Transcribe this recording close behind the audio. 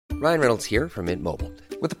Ryan Reynolds here from Mint Mobile.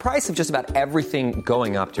 With the price of just about everything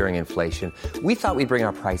going up during inflation, we thought we'd bring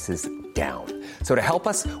our prices down. So to help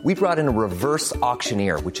us, we brought in a reverse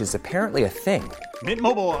auctioneer, which is apparently a thing. Mint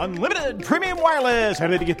Mobile Unlimited Premium Wireless. How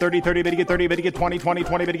to get 30, 30, bit to get 30, bit to get 20, 20,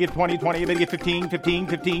 20, bit to get 20, 20, bit to get 15, 15,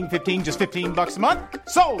 15, 15, just $15 a month?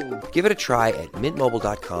 Sold! Give it a try at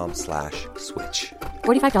mintmobile.com/switch.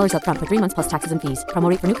 $45 up front for 3 months plus taxes and fees. Promo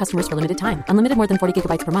rate for new customers for limited time. Unlimited more than 40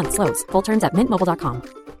 gigabytes per month. Slows full terms at mintmobile.com.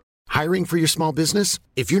 Hiring for your small business?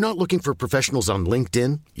 If you're not looking for professionals on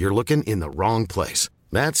LinkedIn, you're looking in the wrong place.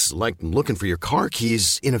 That's like looking for your car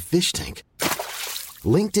keys in a fish tank.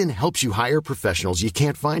 LinkedIn helps you hire professionals you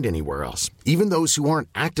can't find anywhere else, even those who aren't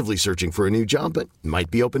actively searching for a new job but might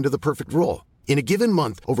be open to the perfect role. In a given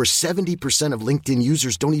month, over 70% of LinkedIn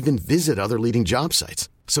users don't even visit other leading job sites.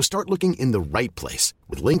 So start looking in the right place.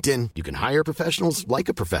 With LinkedIn, you can hire professionals like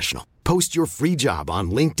a professional. Post your free job on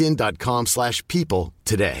linkedin.com/people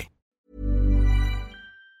today.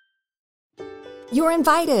 You're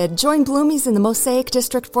invited. Join Bloomies in the Mosaic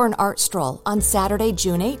District for an art stroll on Saturday,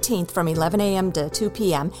 June 18th from 11 a.m. to 2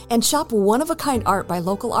 p.m. and shop one-of-a-kind art by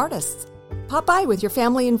local artists. Pop by with your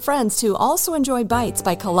family and friends to also enjoy Bites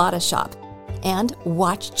by Colada Shop. And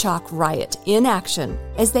watch Chalk Riot in action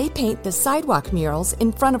as they paint the sidewalk murals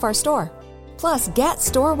in front of our store. Plus, get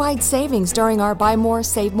store-wide savings during our Buy More,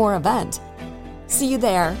 Save More event. See you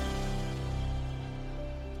there.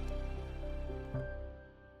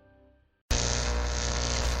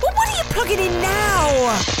 Plug it in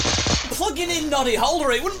now! Plugging in Noddy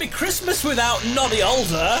Holder. It wouldn't be Christmas without Noddy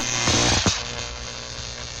Holder.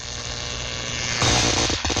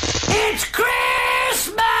 It's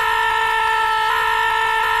Christmas!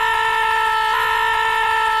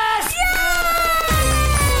 Yay!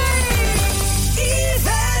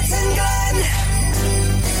 Yvette and Glenn!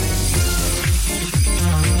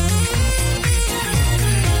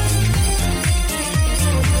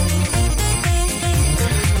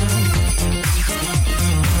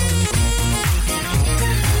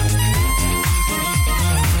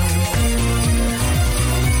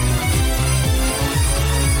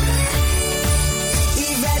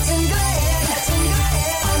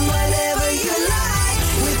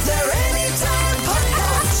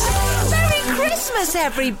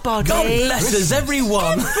 Everybody. God bless us,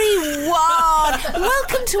 everyone.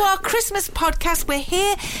 Welcome to our Christmas podcast. We're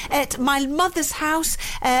here at my mother's house,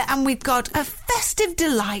 and we've got a festive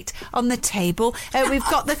delight on the table. We've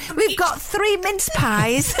got 3 mince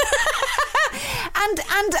pies. And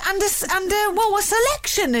a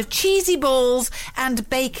selection of cheesy balls and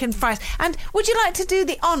bacon fries. And would you like to do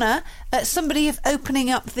the honour, somebody, of opening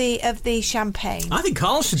up the champagne? I think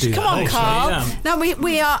Carl should do Come that. on, Carl. Yeah. Now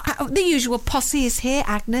we are the usual posse is here.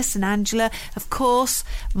 Agnes and Angela, of course.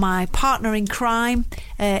 My partner in crime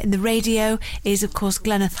in the radio is, of course,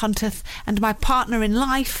 Glenneth Hunteth, and my partner in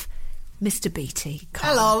life, Mr. Beattie.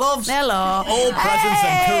 Hello, loves. Hello. All presents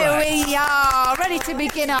and correct. Here we are, ready to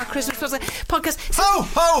begin our Christmas podcast. Ho,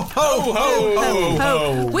 ho, ho, ho, ho,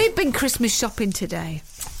 ho. We've been Christmas shopping today.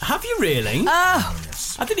 Have you really? Oh.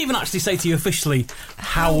 I didn't even actually say to you officially,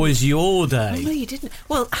 how was your day? Oh, no, you didn't.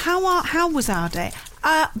 Well, how was our day?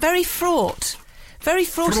 Very fraught. Very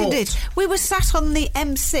fraught indeed. We were sat on the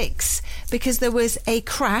M6 because there was a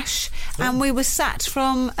crash, and we were sat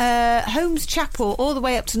from Holmes Chapel all the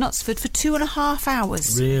way up to Knutsford for 2.5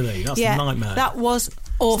 hours. Really? That's a nightmare. That was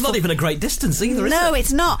awful. It's not even a great distance either, is it? No,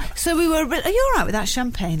 it's not. So we were... Are you all right with that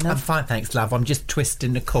champagne, love? I'm fine, thanks, love. I'm just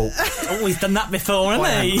twisting the cork. Oh, he's done that before,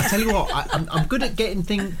 hasn't he? I tell you what, I'm good at getting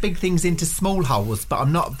big things into small holes, but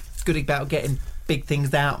I'm not good about getting big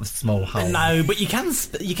things out of small holes. No, but you can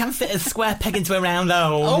fit a square peg into a round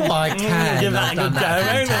hole. Oh, I can. Give that a good go,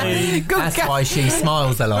 won't you? That's why she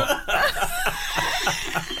smiles a lot.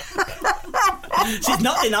 She's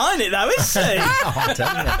not denying it, though, is she? Oh,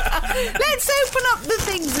 don't you? Let's open up the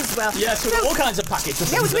things as well. Yes, we've got all kinds of packets of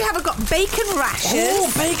things. Yes, we have got bacon rashers.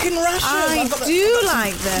 Oh, bacon rashers. I do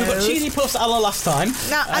like those. We've got cheesy puffs a la last time,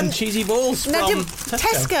 Now, and cheesy balls from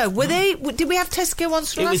Tesco. Were they? Did we have Tesco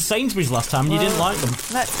ones from It us? was Sainsbury's last time, and you didn't like them.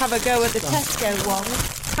 Let's have a go at the Tesco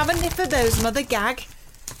ones. Have a nip of those, Mother Gag.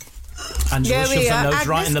 And There you'll we shove are. those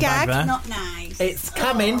right in the bag Agnes there. Not nice. It's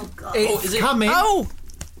coming. It's is it? coming. Oh,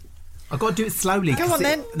 I've got to do it slowly. Go on,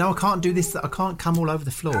 then. No, I can't do this. I can't come all over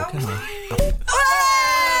the floor, can I?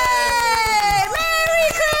 hey!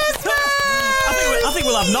 Merry Christmas! I think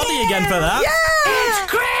we'll have Noddy again for that. Yeah!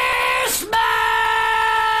 It's Christmas!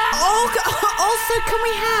 Also, can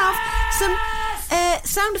we have some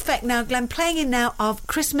sound effect now, Glenn, playing in now of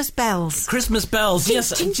Christmas bells. Christmas bells,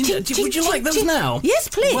 yes. Ting, ting, ting, Would you ting, like those ting. now? Yes,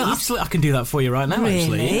 please. Well, absolutely. I can do that for you right now,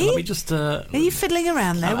 actually. Really? Let me just... Are you fiddling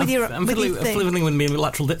around there with your I'm with your thing? fiddling with my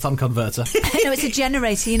lateral diphthong converter. No, it's a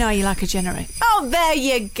generator. You know you like a generator. Oh, there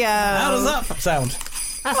you go. How does that sound?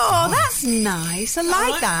 Oh, that's nice. I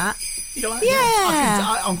like that. You like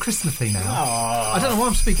Yeah. I'm Christmassy now. I don't know why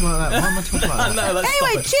I'm speaking like that. Why am I talking like that? No, let's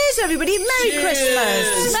Anyway, stop it. cheers, everybody. Merry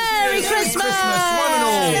Christmas. Merry Christmas. One and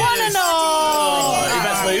all. One and all. Oh,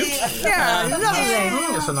 Yvette's moved. Yeah,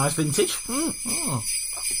 lovely. That's a nice vintage.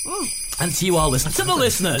 And to you all listeners. To the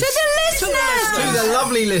listeners. To the listeners. To the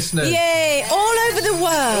lovely listeners. Yay, all over the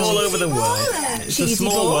world. All over the world. It's a Cheesy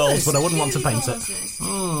small balls. world, but I wouldn't want to paint it.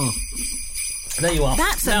 There you are.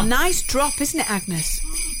 That's Now, a nice drop, isn't it, Agnes?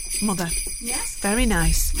 Mother. Yes. Very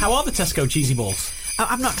nice. How are the Tesco cheesy balls? Oh,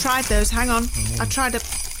 I've not tried those. Hang on. I tried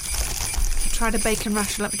a bacon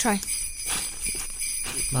rasher. Let me try.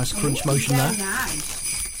 Nice crunch motion there.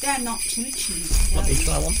 Nice. They're not too cheesy. Let me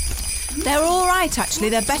try one. They're all right, actually.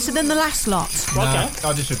 They're better than the last lot. No, Okay.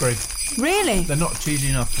 I disagree. Really? They're not cheesy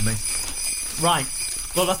enough for me. Right.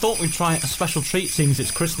 Well, I thought we'd try a special treat seeing as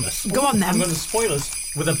it's Christmas. Go on, then. I'm going to spoil us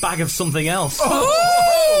with a bag of something else.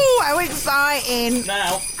 Ooh, how exciting.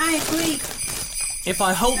 Now, I agree. if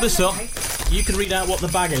I hold this up, you can read out what the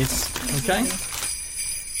bag is. Okay?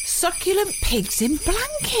 Succulent pigs in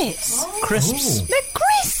blankets. Crisps. They're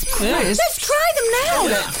crisp. Yes. Let's try them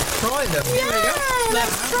now. Try them.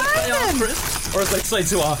 Let's try They are them. crisps. Or as they say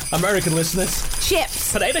to our American listeners,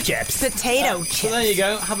 Chips. potato chips. Potato So chips. there you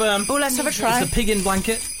go. Have Oh, let's have a try. It's a pig in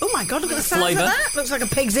blanket. Oh my God, look at the size Flavour. of that. Looks like a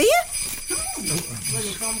pig's ear.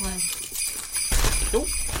 Oh.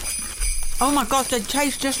 Oh my gosh, they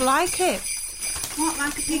taste just like it. What,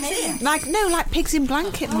 like a pig's ear? Like pigs in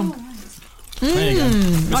blanket, Mum. There you go. What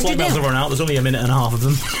Just do like you those do? have run out. There's only a minute and a half of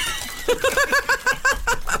them.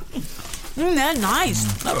 They're nice.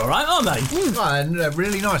 They're all right, aren't they? And they're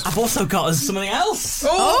really nice. I've also got us something else.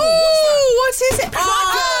 Oh, what is it?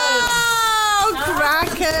 Oh,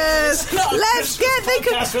 crackers. Let's get the...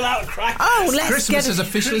 Podcast without crackers. Oh, let's Christmas get has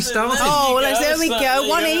officially started. Oh, There you there we go. go. So,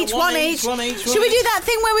 One there you each, go. one One each. each, one each, Should one we each. do that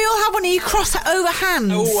thing where we all have one and you cross it over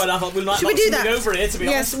hands? Oh, well, I thought we might Should we knock do something that? over here, to be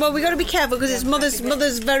Yes, honest. well, we've got to be careful because it's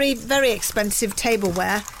mother's very, very expensive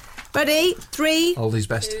tableware. Ready? 3, Oldie's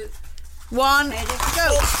best. 1, go.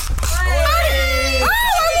 Oh, I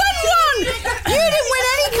won one! You didn't win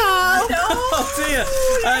any, Carl. Oh, dear.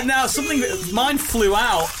 Now, mine flew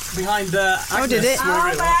out behind Agnes. did it?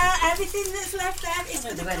 Oh, well, everything that's left there is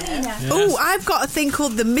for the cleaner. Oh, I've got a thing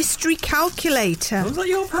called the mystery calculator. Was that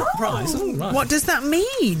your prize? Oh, right. What does that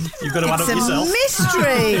mean? You've got to add It's up a yourself.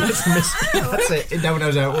 mystery. That's it. No one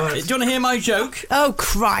knows how it works. Do you want to hear my joke? Oh,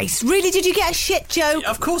 Christ. Really? Did you get a shit joke?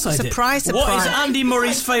 Of course I did. Surprise, What is surprise. Andy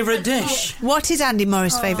Murray's favourite dish? What is Andy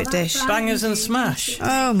Morris' favourite dish? Bangers and smash.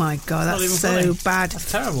 Oh my God, Not that's even so funny. bad.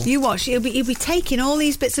 That's terrible. You watch, he'll be taking all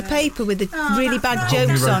these bits of paper with the really bad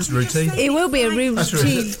jokes on. routine. It will be a routine.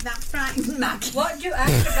 That frightens Maggie. What do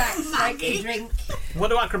acrobats like to drink? What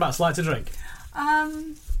do acrobats like to drink?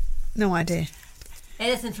 No idea.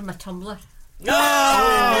 Anything from a tumbler. Oh,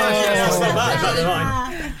 that's not bad. That's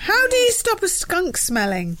fine. How do you stop a skunk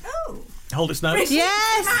smelling? Hold its nose.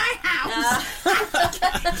 Yes.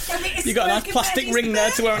 You got a nice plastic ring there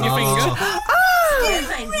to wear on your finger. Oh,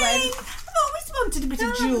 I've always wanted a bit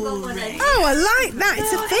of jewellery. oh, I like that.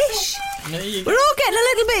 It's a fish. There you We're go. all getting a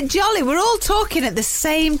little bit jolly. We're all talking at the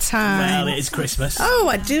same Well, time. it is Christmas. Oh,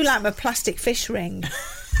 I do like my plastic fish ring.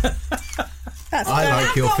 That's I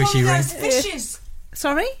like your fishy ring. Fishes.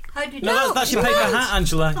 Sorry? How do you No, that's your paper hat,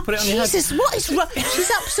 Angela. Put it on your head. Jesus, what is wrong? She's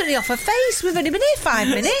absolutely off her face. We've only been here 5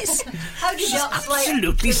 minutes. How do you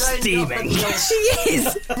absolutely steaming. She is.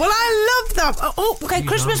 Well, I love that. Oh, okay,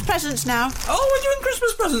 Christmas presents now. Oh, we're doing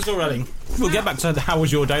Christmas presents already. We'll get back to how was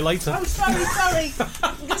your day later. Oh, sorry.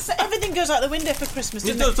 Everything goes out the window for Christmas,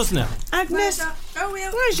 It doesn't does, doesn't it? Agnes, Oh,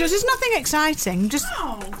 well. where's yours? It's nothing exciting. Just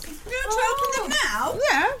Oh, you're to open them now?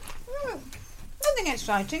 yeah, nothing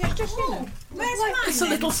exciting. It's just Where's mine? It's a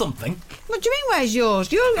little something. What do you mean? Where's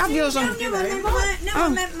yours? You have yours on. No, I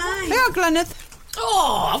meant mine. Yeah, Glenneth.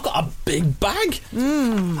 Oh, I've got a big bag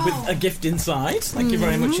with a gift inside. Thank you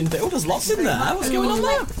very much indeed. Oh, there's lots in there. What's going on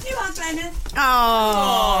there? You are, Glennon.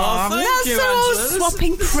 Oh, thank that's you, so all Angela.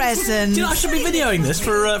 swapping presents. Do you know I should be videoing this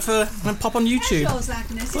for when I pop on YouTube? Yours,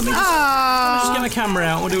 Agnes. Just Oh, get my camera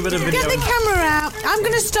out. We'll do a bit of video. get the camera out. I'm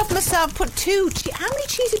going to stuff myself. Put 2. How many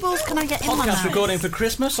cheesy balls can I get in my Podcast mouth? recording for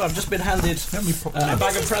Christmas. I've just been handed a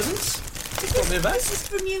bag of presents. This is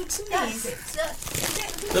from you to me, is it?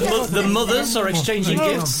 The mothers are exchanging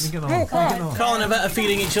gifts. You get another one. Carl and Yvette are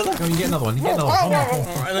feeding each other. You get another one. You get another one. All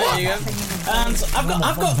right, there you go. And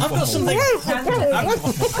I've got something.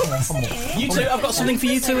 You two, I've got something for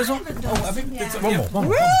you two as well. One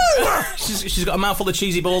more. She's got a mouthful of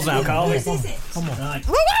cheesy balls now, Carl. Come on. Right.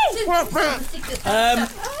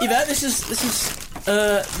 Yvette, this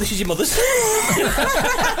is your mother's.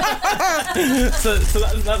 so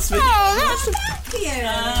that's for you. Thank you.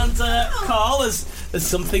 And Carl, there's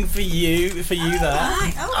something for you there.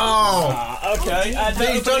 Right. Okay.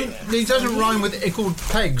 He doesn't rhyme with ickled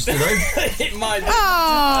pegs, do they? It might.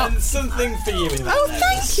 Oh. And something for you. Oh,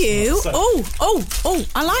 thank you. So-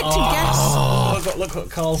 I like to guess. Look what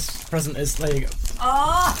Carl's present is. There you go.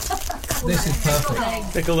 This is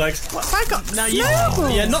perfect. Pickled eggs. What's I got? Now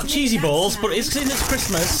Snowballs. yeah, not cheesy balls, but it's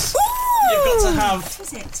Christmas. You've got to have.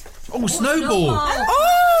 Is it? Oh, snowball.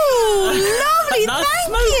 Oh, lovely. Nice Thank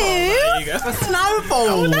snowball. you. There you go.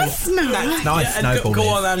 Snowball. That's nice. Nice Yeah, and snowball. go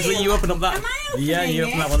on, Nick. Angela. You open up that. Am I opening Yeah, you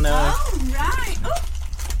open it? that one there. Oh, right. Oh.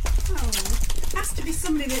 Has to be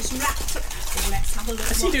somebody that's wrapped up. Let's have a look.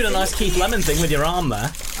 I see you doing a nice Keith Lemon thing with your arm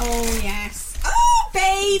there. Oh, yes. Oh,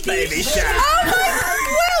 baby sham. Oh my,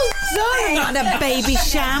 well done. And a baby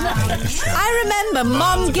sham. I remember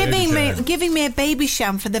Mum giving me a baby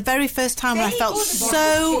sham for the very first time, and I felt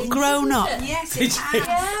so grown up. Yes, Did it you?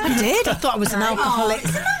 has. I did. I thought I was an alcoholic.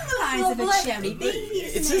 It's along the lines of a cherry bee,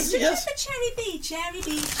 It isn't is, it? yes. A cherry bee, cherry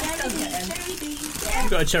bee, cherry bee, cherry bee.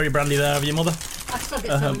 You've got a cherry brandy there, have you, Mother?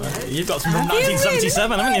 You've got some from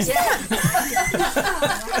 1977, haven't you?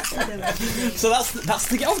 So that's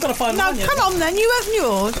the. I've got to find Now, mine yet. come on then, you have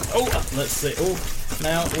yours. Oh, let's see. Oh,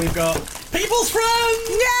 now we've got People's Friends.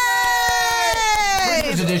 Yay!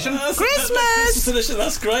 Christmas edition. Christmas! Edition.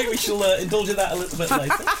 That's great. We shall indulge in that a little bit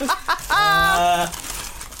later.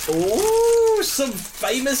 Some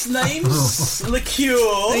famous names.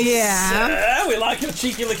 Liqueur. Yeah. We like a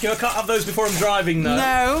cheeky liqueur. Can't have those before I'm driving, though.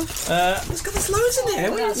 No. There's loads in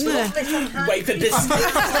here. Wait for this.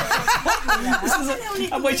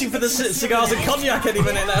 I'm waiting for the cigars and cognac any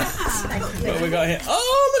minute now. What have we got here?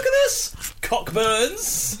 Oh, look at this.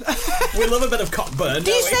 Cockburns. We love a bit of Cockburn.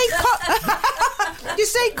 Do you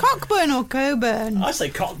say Cockburn or Coburn? I say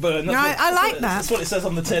Cockburn. I like that. That's what it says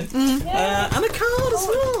on the tin. And a card as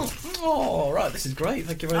well. Oh, right. This is great.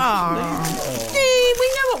 Thank you very much. See, we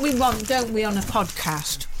know what we want, don't we, on a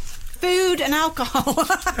podcast? Food and alcohol.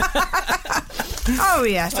 Oh,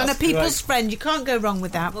 yes. And a people's friend. You can't go wrong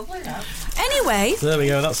with that. Anyway. So there we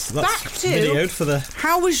go. That's back to videoed for the...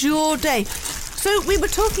 How was your day? So we were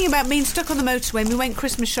talking about being stuck on the motorway and we went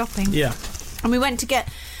Christmas shopping. Yeah. And we went to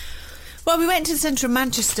the centre of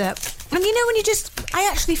Manchester. And you know, when I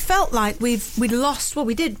actually felt like we'd lost,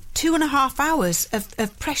 we did 2.5 hours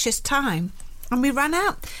of precious time. And we ran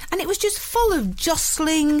out. And it was just full of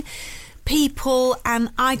jostling people. And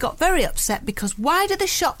I got very upset because why do the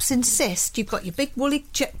shops insist you've got your big woolly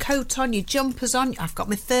coat on, your jumpers on, I've got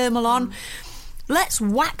my thermal on. Let's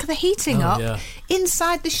whack the heating up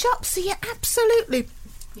inside the shop. So you're absolutely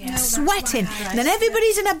sweating. And then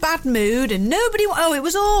everybody's in a bad mood and nobody... Oh, it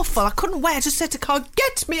was awful. I couldn't wait. I just said to Carl,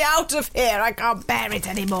 get me out of here. I can't bear it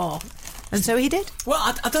anymore. And so he did. Well,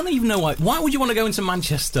 I don't even know why. Why would you want to go into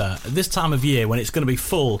Manchester at this time of year when it's going to be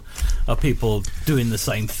full of people doing the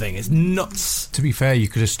same thing? It's nuts. To be fair, you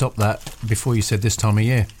could have stopped that before you said this time of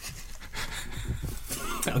year.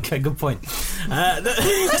 Okay, good point.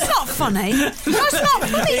 That's not funny. That's not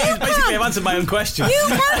funny. Basically, I've answered my own question. You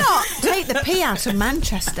cannot take the pee out of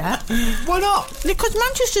Manchester. Why not? Because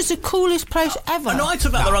Manchester's the coolest place ever. No, I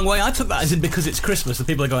took that the wrong way. I took that as in because it's Christmas and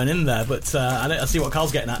people are going in there. But I see what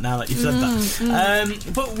Carl's getting at now that you've said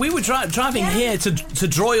that. But we were driving here to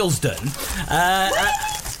Droylsden.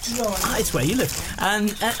 It's where you live, and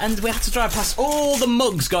we had to drive past all the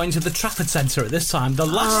mugs going to the Trafford Centre at this time, the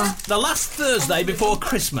last Thursday before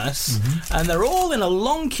Christmas, and they're all in a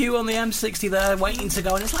long queue on the M60 there, waiting to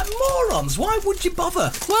go. And it's like, morons! Why would you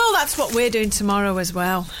bother? Well, that's what we're doing tomorrow as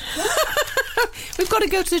well. We've got to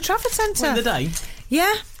go to the Trafford Centre. In the day,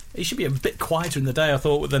 yeah. It should be a bit quieter in the day, I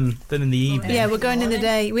thought, than in the evening. Yeah, we're going in the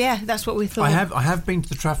day. Yeah, that's what we thought. I have been to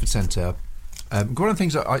the Trafford Centre. One of the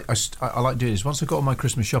things that I like doing is once I've got all my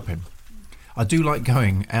Christmas shopping, I do like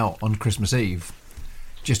going out on Christmas Eve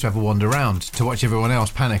just to have a wander around to watch everyone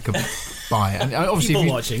else panic and buy. And obviously,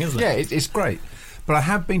 people watching, isn't it? Yeah, it's great. But I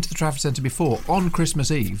have been to the Trafford Centre before on Christmas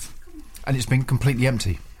Eve, and it's been completely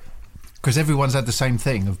empty because everyone's had the same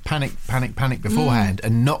thing of panic beforehand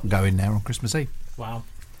and not going there on Christmas Eve. Wow.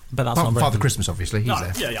 But that's not Father Christmas, obviously, he's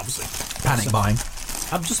there. Yeah, obviously. Panic buying.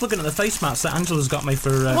 I'm just looking at the face mats that Angela's got me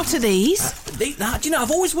for... What are these? Do you know,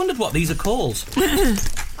 I've always wondered what these are called.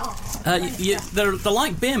 They're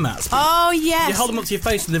like beer mats. Oh, yes. You hold them up to your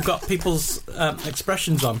face and they've got people's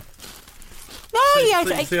expressions on. Oh,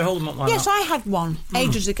 yes. So you hold them up like yes, that. I had one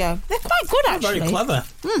ages ago. They're quite good, actually. Very clever.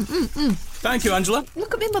 Thank you, Angela.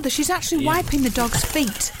 Look at my mother. She's actually wiping the dog's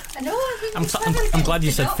feet. I know. I'm glad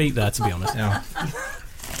you said feet there, to be honest. Yeah.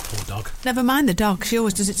 Poor dog. Never mind the dog. She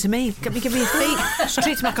always does it to me. Give me your feet. She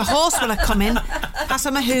treats me like a horse when I come in. Pass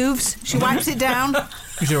her my hooves. She wipes it down.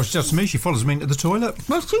 She does me. She follows me into the toilet.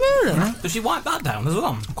 Well, she really? Yeah. Does she wipe that down as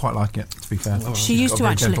well? I quite like it, to be fair. She used to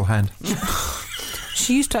actually. Gentle hand.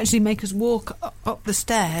 She used to actually make us walk up the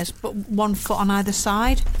stairs, but one foot on either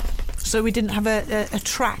side, so we didn't have a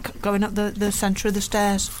track going up the centre of the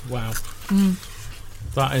stairs. Wow.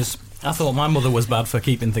 That is... I thought my mother was bad for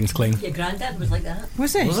keeping things clean. Your granddad was like that.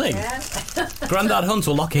 Was he? Was he? Yeah. Grandad Hunt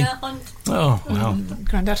or Lockie? Yeah, Hunt. Oh, wow.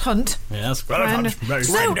 Grandad Hunt. Yes, Grandad Hunt.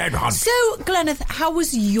 Grandad Hunt. So, Glenneth, how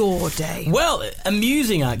was your day? Well,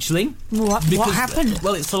 amusing, actually. What happened?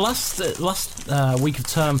 Well, it's the last week of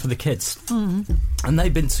term for the kids. And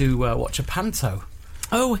they've been to watch a panto.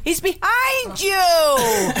 Oh, he's behind you!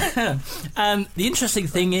 And the interesting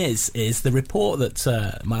thing is the report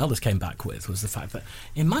that my eldest came back with was the fact that,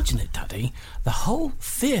 imagine it, Daddy, the whole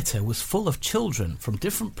theatre was full of children from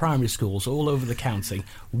different primary schools all over the county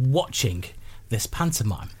watching this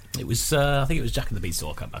pantomime. It was, I think it was Jack and the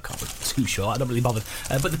Beanstalk. I can't be too sure. I don't really bother.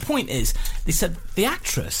 But the point is, they said the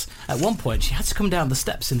actress, at one point, she had to come down the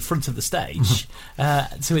steps in front of the stage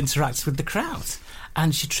to interact with the crowd.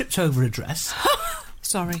 And she tripped over a dress.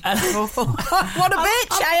 Sorry. What a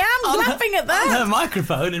bitch I am, laughing at that. On her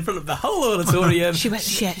microphone in front of the whole auditorium. She went,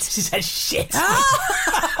 shit. She said, shit.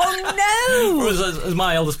 Oh, no. Or as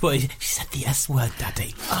my eldest put it, she said the S word,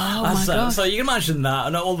 Daddy. Oh, my God. So you can imagine that,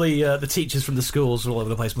 and all the teachers from the schools all over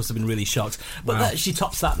the place must have been really shocked. But she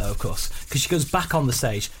tops that, though, of course, because she goes back on the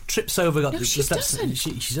stage, trips over, got the steps.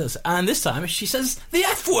 She does. And this time, she says the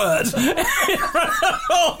F word.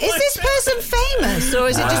 Is this person famous, or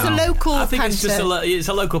is it just a local I think panto? It's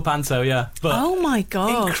a local panto, yeah. But oh my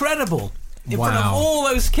God. Incredible. In front of all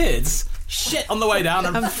those kids, shit on the way down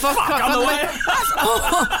and fuck on the way.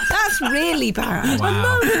 That's really bad.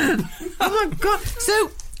 Wow. Oh my God.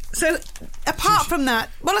 So apart from that,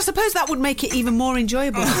 well, I suppose that would make it even more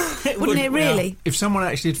enjoyable, wouldn't it, really? Yeah. If someone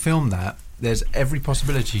actually had filmed that, there's every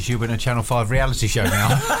possibility she'd win a Channel 5 reality show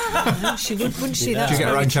now. She would, wouldn't she? She'd get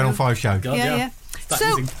her own Channel 5 show. God, yeah. So,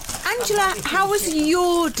 Angela, how was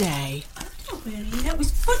your day? Really. It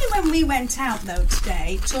was funny when we went out though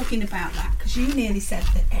today talking about that, because you nearly said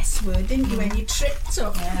the S word, didn't you, when you tripped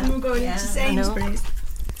up and we were going to Sainsbury's.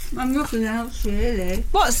 I'm nothing else really.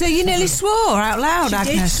 What, so you nearly swore out loud, She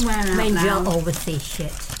Agnes? did swear out Mind you, loud. I'll always say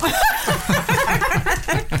shit.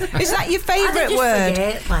 Is that your favourite word?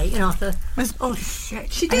 Forget, like, you know, oh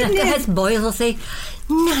shit. She did. His boys will say,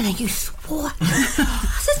 Nana, you swore.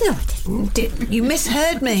 I said, no, I didn't. You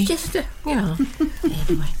misheard me. Just, you know.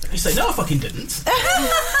 Anyway. You say, no, I fucking didn't.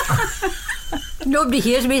 Nobody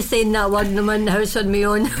hears me saying that word, and I'm in the house on my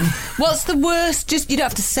own. What's the worst, just, you don't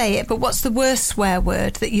have to say it, but what's the worst swear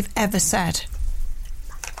word that you've ever said?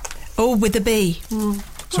 Oh, with a B.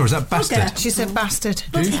 So is that bastard? She said bastard.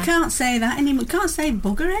 But you can't say that anymore. You can't say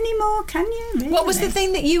bugger anymore, can you? Really? What was the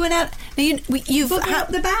thing that you and El... You've bugger up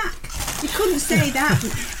the back. You couldn't say that.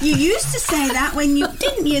 You used to say that when you...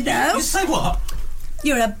 Didn't you, though? You say what?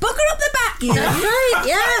 You're a bugger up the back, you know. That's right,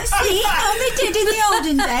 yeah. See, how they did in the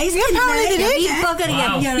olden days. Yeah, apparently they did. Bugger,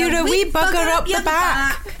 yeah. You're a wee bugger up the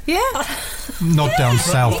back. Yeah. Not down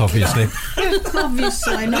south, obviously.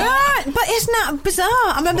 Obviously not. Right, but isn't that bizarre?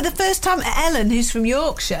 I remember the first time Ellen, who's from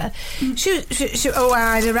Yorkshire, she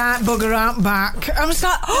I had a right bugger out back. I was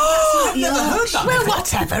like, oh, I've never heard that well, before.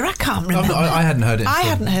 whatever, I can't remember. I hadn't heard it. I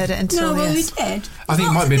hadn't heard it until No, well, we yes. did. I think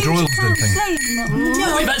it might be a Droylsden thing.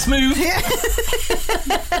 No, Wait, let's move.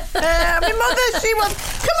 My mother, she was,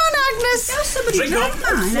 come on, Agnes. somebody Drink drank up.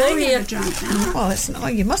 mine. I never drank that. Well, it's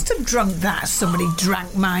not. You must have drunk that. Somebody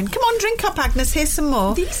drank mine. Come on, drink up, Agnes. Here's some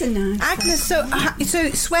more. These are nice. Agnes, so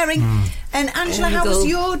swearing. And Angela, There you how was go.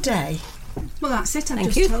 your day? Well, that's it. I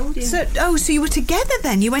Thank just you. told you. So you were together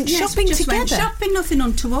then? You went Yes, shopping we just together? Went shopping, nothing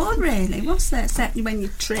untoward, really. What's there except when you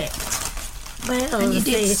tripped Well, and you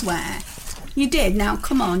did swear. You did. Now,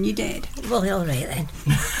 come on, you did. Well, all right then.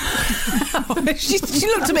 she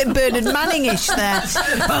looked a bit Bernard Manning-ish there.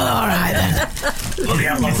 Well, all right then.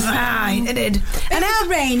 Right, it did. And it's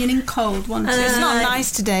raining and cold, wasn't it? It's not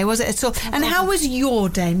nice today, was it at all? And how was your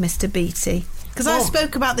day, Mr. Beattie? Because I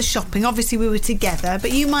spoke about the shopping. Obviously, we were together,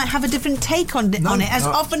 but you might have a different take on it, as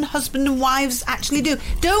often husband and wives actually do.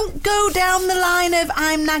 Don't go down the line of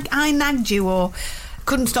I nagged you or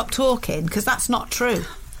couldn't stop talking, because that's not true.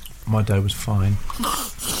 My day was fine.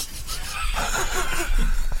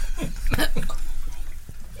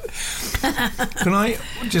 Can I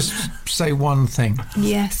just say one thing?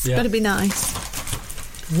 Yes, better be nice.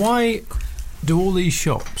 Why do all these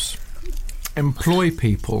shops employ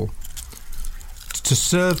people to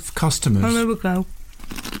serve customers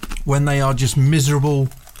when they are just miserable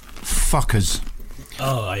fuckers?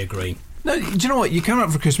 Oh, I agree. No, do you know what? You come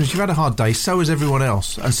up for Christmas, you've had a hard day, so has everyone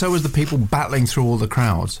else, and so is the people battling through all the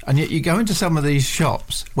crowds. And yet you go into some of these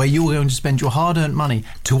shops where you're going to spend your hard-earned money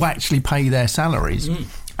to actually pay their salaries,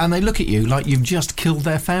 and they look at you like you've just killed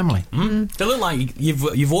their family. They look like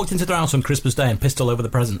you've walked into their house on Christmas Day and pissed all over the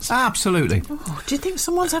presents. Absolutely. Oh, do you think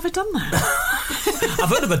someone's ever done that? I've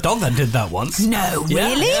heard of a dog that did that once. No,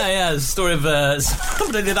 really? Yeah. It's a story of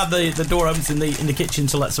somebody did have the door open in the kitchen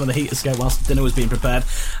to let some of the heat escape whilst dinner was being prepared,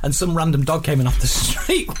 and some random dog came in off the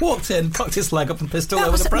street, walked in, cocked his leg up and pissed all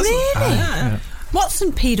over the presents. Really? Yeah.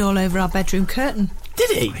 Watson peed all over our bedroom curtain. Did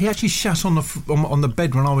he? He actually shat on the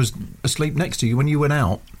bed when I was asleep next to you when you went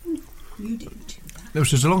out. You didn't do that. It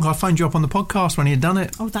was just a long. I phoned you up on the podcast when he had done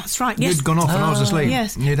it. Oh, that's right. Yes, You'd gone off and I was asleep.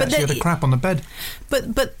 Yes, and you'd actually had a crap on the bed.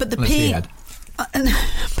 But the Unless he peeing. had.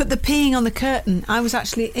 But the peeing on the curtain. I was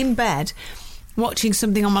actually in bed watching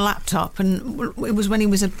something on my laptop, and it was when he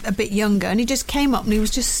was a bit younger, and he just came up and he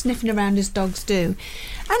was just sniffing around as dogs do,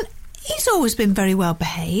 and he's always been very well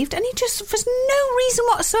behaved, and he just, for no reason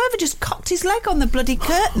whatsoever, just cocked his leg on the bloody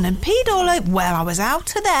curtain and peed all over. Well, I was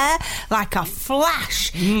out of there like a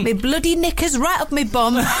flash. My bloody knickers right up my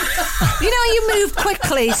bum. You know, you move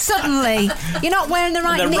quickly, suddenly. You're not wearing the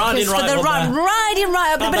right knickers for the riding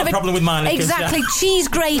right up. I've got a problem with my knickers. Exactly, cheese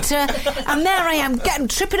grater. And there I am,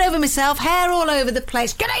 tripping over myself, hair all over the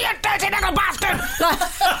place. Get out, you dirty little bastard!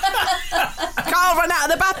 Can't run out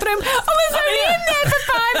of the bathroom. I was only in there for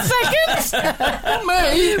 5 seconds.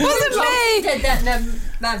 Me? Wasn't me? Did that in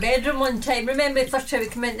my bedroom one time. Remember the first time we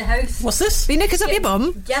came into the house? What's this? Your knickers up your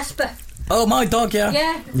bum? Jasper. Oh, my dog,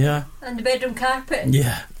 yeah. Yeah. And the bedroom carpet.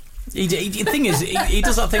 Yeah. The thing is, he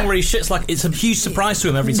does that thing where he shits like it's a huge surprise to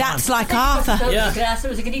him every time. That's like Arthur. Yeah. Grass, it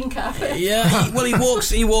was a green carpet. Yeah.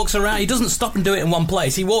 He walks around. He doesn't stop and do it in one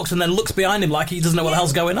place. He walks and then looks behind him like he doesn't know what the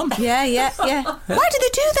hell's going on. Yeah. Why do they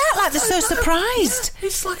do that? Like they're so surprised.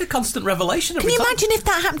 It's like a constant revelation. Can you imagine if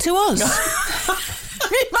that happened to us?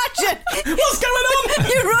 Imagine. What's going on?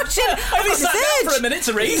 You're rushing. I've been sat down for a minute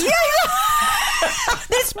to read. Yeah.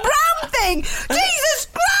 This brown thing. Jesus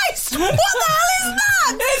Christ! What the hell is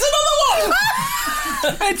that? Here's another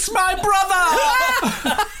one. It's my brother.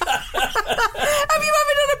 Have you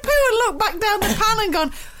ever done a poo and looked back down the pan and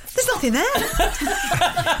gone, there's nothing there?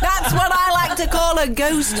 That's what I like to call a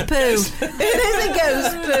ghost poo. It is a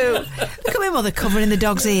ghost poo. Look at my mother covering the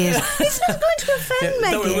dog's ears. It's not going to offend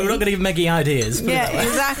Meggie. We're not going to give Meggie ideas. Yeah,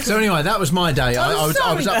 exactly. So anyway, that was my day. I was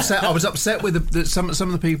sorry. upset. I was upset with some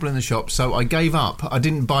of the people in the shop, so I gave up. I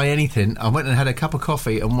didn't buy anything. I went and had a cup of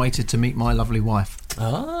coffee and waited to meet my lovely wife.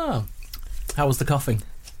 Ah, how was the coffee?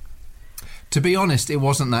 To be honest, it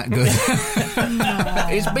wasn't that good.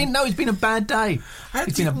 It's been a bad day.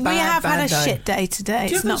 It's been a bad, we have bad had a day. shit day today.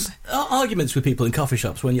 Do you It's have not. arguments with people in coffee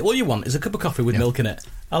shops when all you want is a cup of coffee with milk in it?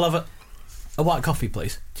 I'll have a white coffee,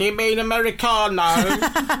 please. Do you mean Americano?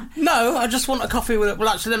 No, I just want a coffee with it. Well,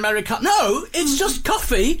 that's an Americano. No, it's just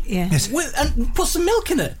coffee. Yes. And put some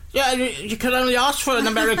milk in it. Yeah, you can only ask for an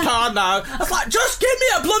Americano. I was like, just give me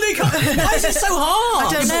a bloody coffee. Why is it so hard?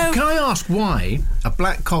 I don't know. Can I ask why a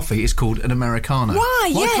black coffee is called an Americano?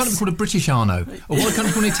 Why, Why yes. can't it be called a British Arno? Or why can't it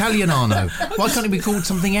be called an Italian Arno? Why can't it be called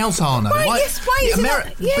something else Arno? Why is it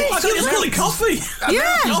not? Yes. I thought it was called coffee.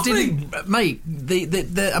 Americans didn't, mate.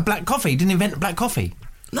 A black coffee didn't invent black coffee.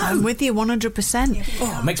 No. I'm with you 100%.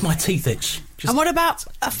 Oh, it makes my teeth itch. And what about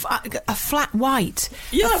a flat white?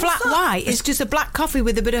 Yeah, a flat white is just a black coffee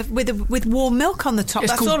with a bit of with warm milk on the top.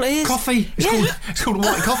 It's That's called all it is. Coffee. It's called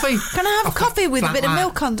white coffee. Can I have coffee with a bit of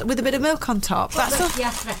milk on top? That's all. You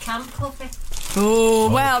asked for a camp coffee. Oh,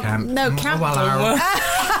 well, camp. no camp. Oh, hello.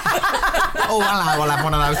 We'll have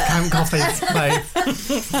one of those camp coffees, mate.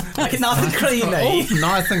 Like nice and creamy. Oh,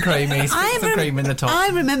 nice and creamy. Sticks the cream in the top. I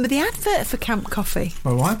remember the advert for camp coffee.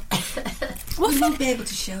 Well, what? We won't be able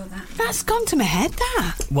to show that. That's gone to my head,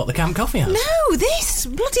 that. What, the camp coffee house? No, this.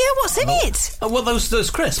 Bloody hell, what's in it? Oh, well, those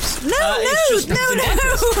crisps. No. They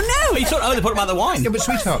put them out the wine. Yeah, but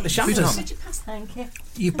sweetheart, Could you pass? Thank you.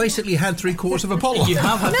 You've basically had 3/4 of a bottle. You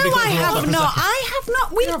have had No, I have not. I have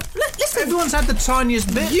not. Listen. Everyone's had the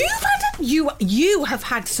tiniest bit. You've had You have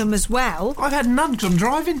had some as well. I've had none because I'm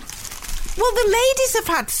driving. Well, the ladies have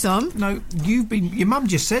had some. No, your mum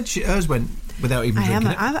just said hers went without even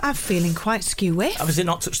drinking it. I'm feeling quite skew-whiff. Has it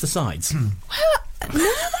not touched the sides? Well,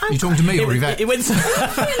 no. You talking to me or Yvette? It went.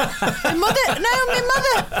 My mother.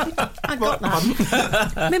 I got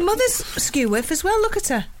that. My mother's skew-whiff as well. Look at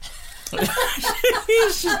her.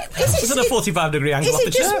 It's at a 45-degree angle. Is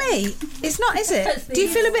it just me? It's not, is it? Do you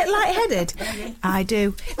feel a bit lightheaded? I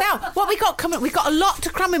do. Now, what we got coming? We've got a lot to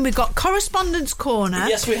cram in. We've got Correspondence Corner.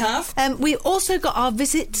 Yes, we have. We also got our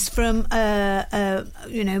visits from, Dr.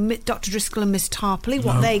 Driscoll and Miss Tarpley.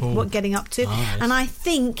 What getting up to, yes. And I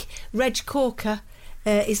think Reg Corker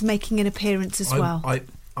is making an appearance as well.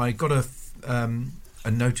 I got a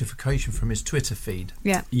notification from his Twitter feed.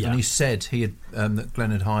 Yeah. And he said that Glenn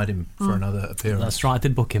had hired him for another appearance. That's right, I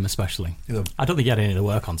did book him especially. I don't think he had any of the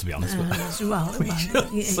work on, to be honest.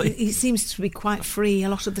 He seems to be quite free a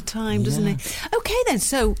lot of the time, doesn't he? Okay then,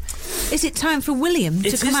 so is it time for William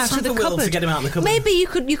to come out of the cupboard? To get him out of the cupboard. Maybe you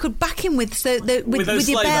could back him with your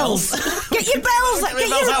bells. Get your bells out.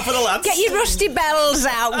 Bells out for the lads. Get your rusty bells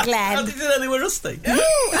out, Glenn. How did you know they were rusty?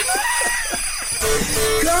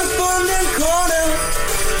 Correspondent Corner.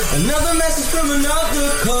 Another message from another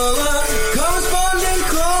caller. Correspondent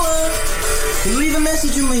Caller. Leave a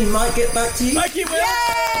message and we might get back to you. Thank you, Will.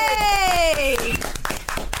 Yay!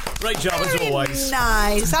 Great job as always.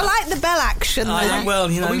 Nice. I like the bell action there. Are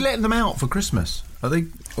we letting them out for Christmas? Or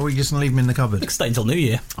are we just going to leave them in the cupboard? Stay until New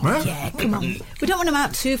Year. Yeah, come on. We don't want them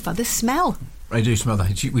out too far. They smell. They do smell that.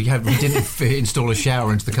 We didn't install a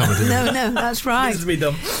shower into the cupboard, did we? No, that's right. Needs to be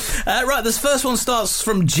done. Right, this first one starts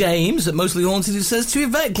from James at Mostly Haunted, who says, to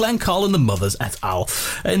Yvette, Glenn, Carl and the mothers et al.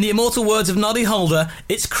 In the immortal words of Noddy Holder,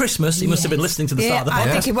 it's Christmas. He must have been listening to the start of the podcast.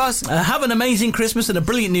 I think he was. Have an amazing Christmas and a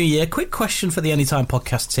brilliant New Year. Quick question for the Anytime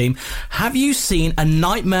podcast team. Have you seen A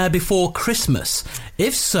Nightmare Before Christmas?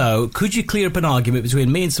 If so, could you clear up an argument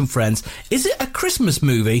between me and some friends? Is it a Christmas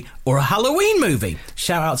movie or a Halloween movie?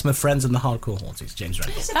 Shout out to my friends and the Hardcore Hauntings, James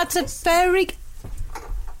Reynolds. That's a very...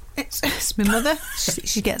 It's my mother.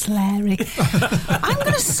 She gets Larry. I'm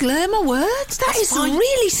going to slur my words. That is fine.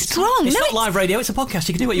 really strong. It's not live radio, it's a podcast.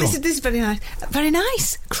 You can do what you want. This is very nice. Very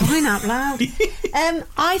nice. Crying out loud.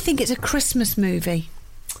 I think it's a Christmas movie.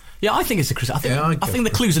 Yeah, I think it's a Christmas. I think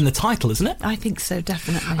the clue's in the title, isn't it? I think so,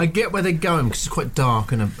 definitely. I get where they're going because it's quite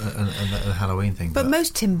dark and a Halloween thing. But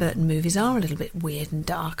most Tim Burton movies are a little bit weird and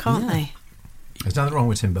dark, aren't they? There's nothing wrong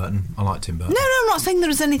with Tim Burton. I like Tim Burton. No, I'm not saying there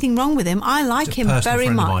is anything wrong with him. I like him very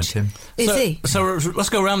friend much. Of mine, Tim. Is he? So let's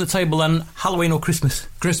go around the table then. Halloween or Christmas?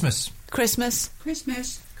 Christmas. Christmas.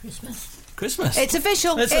 It's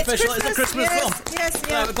official. It's official. It's a Christmas film. Yes.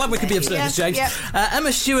 Glad we could be of service, James.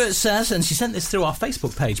 Emma Stewart says, and she sent this through our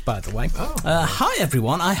Facebook page, by the way. Hi,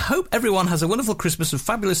 everyone. I hope everyone has a wonderful Christmas and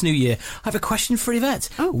fabulous New Year. I have a question for Yvette.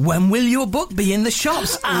 When will your book be in the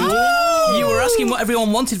shops? You were asking what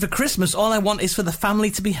everyone wanted for Christmas. All I want is for the family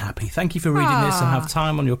to be happy. Thank you for reading this and have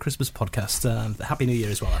time on your Christmas podcast. Happy New Year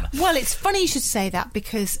as well, Emma. Well, it's funny you should say that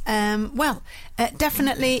because,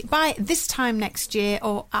 definitely by this time next year,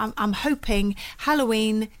 or I'm hoping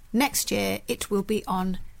Halloween next year, it will be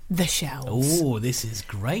on the shelves. Oh, this is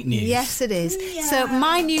great news. Yes, it is. Yeah. So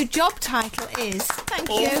my new job title is... Thank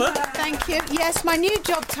you. Yes, my new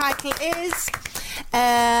job title is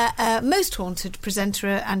Most Haunted Presenter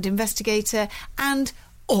and Investigator and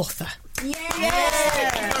Author.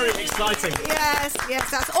 Yes. Very exciting. Yes,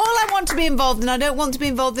 that's all I want to be involved in. I don't want to be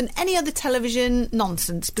involved in any other television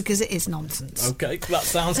nonsense because it is nonsense. Okay, that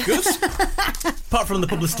sounds good. Apart from the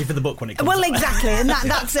publicity for the book when it comes out. Exactly, and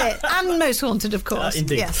that's it. And Most Haunted, of course.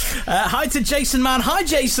 Indeed. Yes. Hi to Jason Mann. Hi,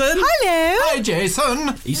 Jason. Hello. Hi,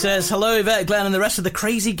 Jason. He says, hello, Yvette, Glenn and the rest of the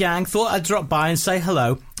crazy gang. Thought I'd drop by and say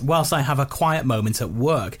hello whilst I have a quiet moment at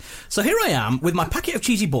work. So here I am with my packet of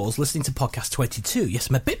cheesy balls listening to podcast 22. Yes,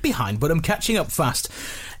 I'm a bit behind, but I'm catching up fast.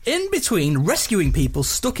 In between rescuing people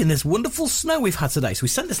stuck in this wonderful snow we've had today. So we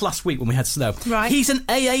sent this last week when we had snow. Right. He's an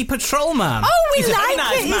AA patrolman. Oh, He's like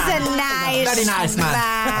it. He's a nice Very nice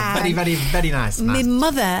man. Very, very, very nice man. My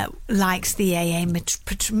mother likes the AA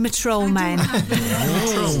patrolman.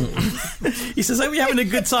 He says, hope you're having a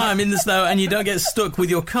good time in the snow and you don't get stuck with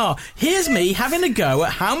your car. Here's me having a go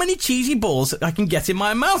at how many cheesy balls I can get in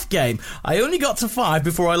my mouth game. I only got to 5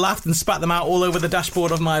 before I laughed and spat them out all over the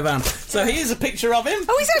dashboard of my van. So here's a picture of him.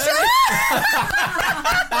 Oh, he's actually...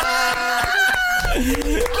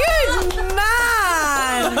 Good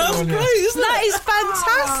man! That's great, isn't it? That is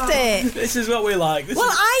fantastic. it. This is what we like.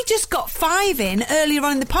 I just got 5 in earlier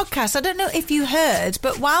on in the podcast. I don't know if you heard,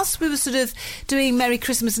 but whilst we were sort of doing Merry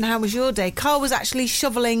Christmas and How Was Your Day, Carl was actually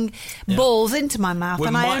shoveling balls into my mouth,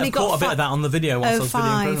 and I only got caught a bit of that on the video. Once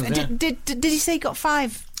I was 5. Did he say he got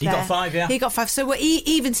 5? He got 5, yeah. He got 5. So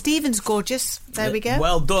even Stephen's gorgeous. There we go.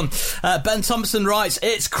 Well done. Ben Thompson writes,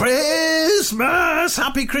 it's Christmas!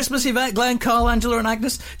 Happy Christmas, Yvette, Glenn, Carl, Angela and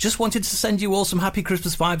Agnes. Just wanted to send you all some happy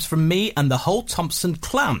Christmas vibes from me and the whole Thompson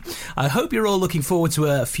clan. I hope you're all looking forward to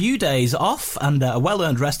a few days off and a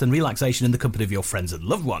well-earned rest and relaxation in the company of your friends and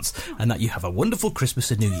loved ones, and that you have a wonderful Christmas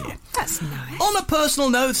and New Year. That's nice. On a personal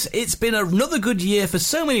note, it's been another good year for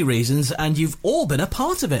so many reasons, and you've all been a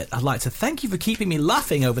part of it. I'd like to thank you for keeping me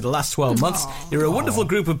laughing over the last 12 months. You're a wonderful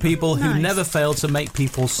group of people who never fail to make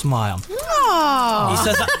people smile.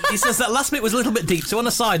 He says that last bit was a little bit deep, so on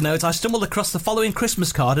a side note, I stumbled across the following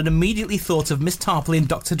Christmas card and immediately thought of Miss Tarpley and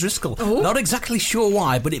Dr. Driscoll. Not exactly sure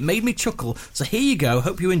why, but it made me chuckle. So here you go.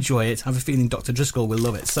 Hope you enjoy it. I have a feeling Dr. Driscoll will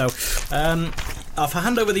love it. So I'll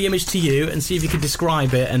hand over the image to you and see if you can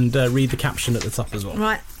describe it and read the caption at the top as well.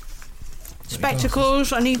 Right.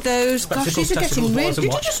 Spectacles, I need those. Gosh, these are getting rid. Did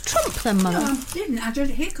you just trump them, Mother? No, I didn't. I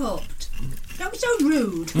just hiccuped. Don't be so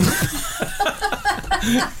rude.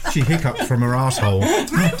 She hiccuped from her arsehole.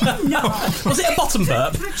 I did not. Was it a bottom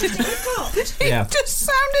burp? I just hiccuped. Yeah.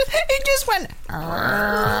 It just went...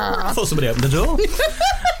 I thought somebody opened the door.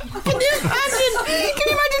 Can you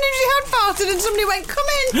imagine if she had farted and somebody went, come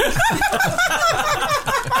in?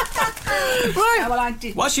 Right. Yeah, well, I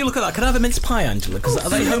did. Whilst you look at that, can I have a mince pie, Angela? Because are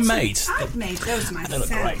they homemade? I've made those myself.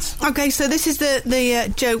 They look great. Okay, so this is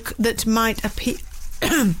the joke that might appear...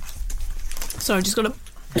 Sorry, I just got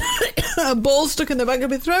a ball stuck in the back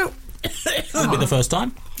of my throat. It'll be the first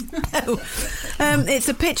time. It's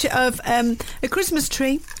a picture of a Christmas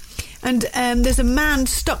tree, and there's a man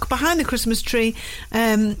stuck behind the Christmas tree,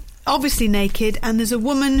 obviously naked, and there's a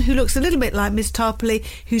woman who looks a little bit like Miss Tarpley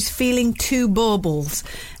who's feeling 2 baubles.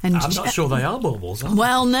 And I'm not sure they are baubles, are they?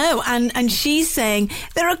 Well, no, and she's saying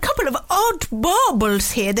there are a couple of odd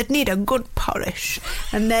baubles here that need a good polish.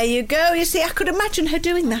 And there you go. You see, I could imagine her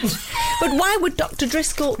doing that. But why would Dr.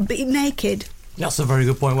 Driscoll be naked? That's a very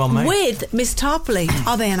good point, well made. With Miss Tarpley.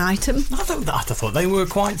 Are they an item? I thought they were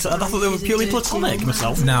quite... I thought they were purely platonic,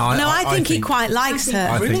 myself. No, I think he quite likes her.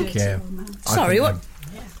 I think, yeah. Sorry, what?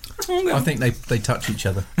 I think they touch each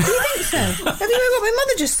other. Do you think so? Have you heard what my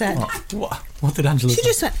mother just said? What did Angela say? She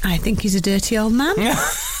just said, I think he's a dirty old man.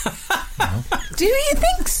 Do you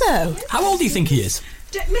think so? How old do you think he is?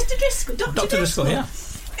 Mr. Driscoll. Dr. Driscoll, yeah.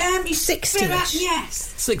 He's 60-ish.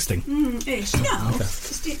 Yes. 60? Ish. No, Okay.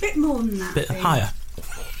 just a bit more than that. Bit higher.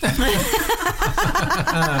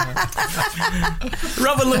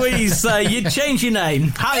 Robert Louise, you'd change your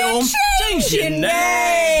name. Hi all. Change your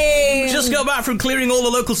name. Just got back from clearing all the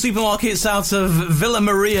local supermarkets out of Villa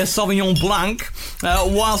Maria Sauvignon Blanc,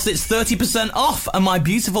 whilst it's 30% off, and my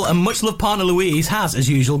beautiful and much loved partner Louise has, as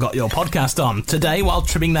usual, got your podcast on today while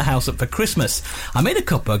trimming the house up for Christmas. I made a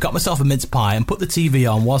cuppa, got myself a mince pie, and put the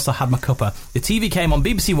TV on whilst I had my cuppa. The TV came on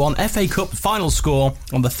BBC One, FA Cup final score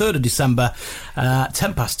on the 3rd of December,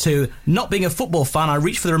 2:10. Not being a football fan, I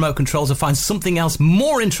reached for the remote control to find something else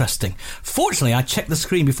more interesting. Fortunately, I checked the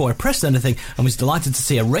screen before I pressed anything and was delighted to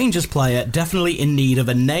see a Rangers player definitely in need of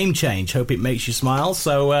a name change. Hope it makes you smile.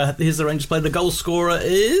 So here's the Rangers player. The goal scorer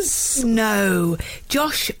is... No,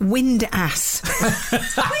 Josh Windass.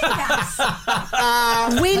 Windass?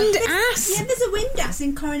 Windass? Yeah, there's a Windass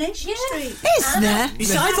in Coronation Street. Is there? You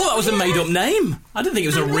see, I thought that was a made-up name. I didn't think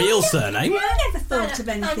it was a real surname. I never thought of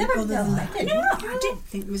anything other than that. No, I didn't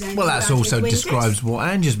think it was anything. Well, that's about also it. Windass. describes what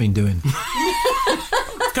Ange has been doing.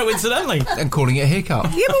 Coincidentally. And calling it a hiccup.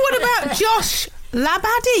 Yeah, but what about Josh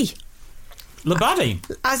Labadie? Labadie?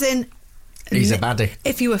 As in... He's a baddie.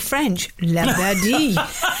 If you were French, Labadie.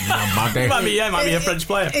 Might be a French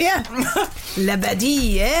player. Yeah.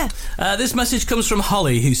 Labadie, yeah. This message comes from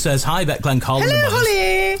Holly, who says, Hi, Beck, Glenn, Colin. Hello,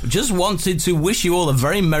 Holly. Just wanted to wish you all a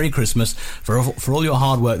very Merry Christmas for all your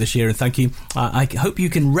hard work this year, and thank you. I hope you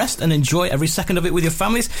can rest and enjoy every second of it with your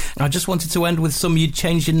families. I just wanted to end with some You'd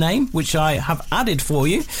Change Your Name, which I have added for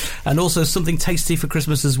you, and also something tasty for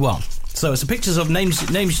Christmas as well. So it's pictures of names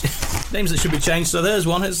that should be changed. So there's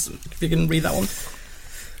one. If you can read that one.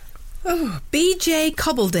 Oh, BJ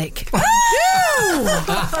Cobbledick. Oh!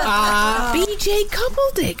 BJ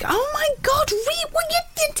Cobbledick. Oh my God!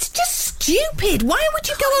 It's just stupid. Why would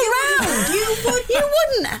you go around? You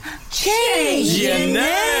wouldn't change your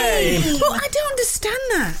name. Well, I don't understand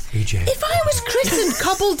that. He PJ. If I was christened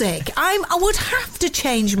Cobbledick, I would have to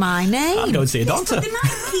change my name. I'd go and see a doctor. But they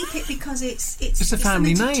might keep it because it's a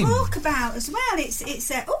family something name. to talk about as well. It's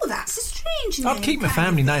that's a strange name. I'd keep my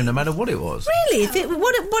family name no matter what it was. Really?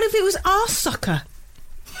 What if it was Arsesucker?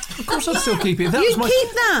 Of course, I'd still keep it. If that You'd was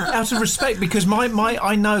keep that? Out of respect, because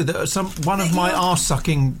I know that one of my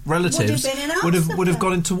arse-sucking relatives would have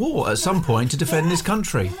gone into war at some point to defend this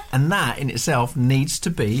country, and that in itself needs to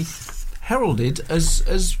be heralded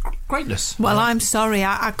as greatness. Well, I'm sorry,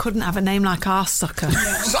 I couldn't have a name like Arsesucker.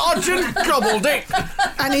 Sergeant Cobbledick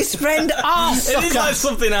and his friend Arsesucker. It is like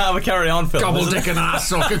something out of a Carry On film. Cobbledick and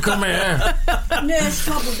Arsesucker, come here. Nurse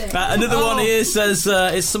Cobbledick. Another one here says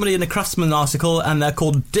it's somebody in the Craftsman article, and they're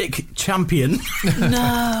called Dick Champion.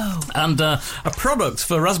 No. And a product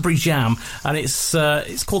for raspberry jam, and it's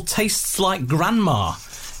called Tastes Like Grandma.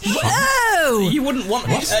 Whoa! You wouldn't want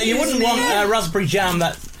raspberry jam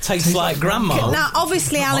that tastes like grandma. Now,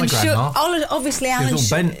 obviously, Alan all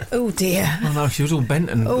bent. Oh dear. Oh no, she was all bent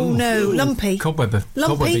and lumpy. Cobwebby.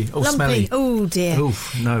 Lumpy. Smelly. Oh dear.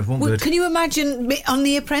 Oof, no, it wasn't good. Can you imagine on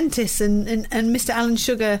The Apprentice and Mr. Alan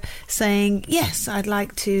Sugar saying, "Yes, I'd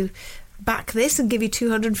like to back this and give you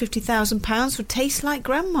 £250,000 for Taste Like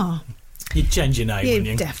Grandma." You'd change your name, wouldn't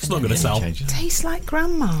you? Definitely. It's not going to sell. Taste Like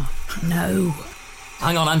Grandma. No.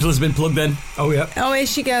 Hang on, Angela's been plugged in. Oh, yeah. Oh, here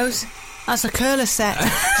she goes. That's a curler set. Do you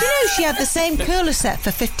know she had the same curler set for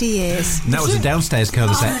 50 years? And that was a downstairs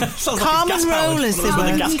curler set. Carmen Rollers, they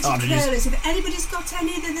were. Curlers. If anybody's got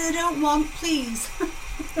any that they don't want, please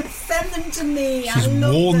send them to me. She's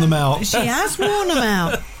worn them out. She has worn them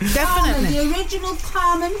out. Definitely. Carmen, the original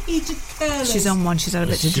Carmen heated curlers. She's on one. She's had a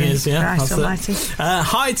bit to She drink. is, yeah. Christ almighty.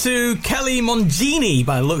 Hi to Kelly Mongini,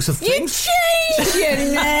 by the looks of things. You changed your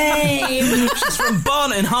name. She's from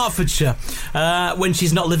Barnet in Hertfordshire, when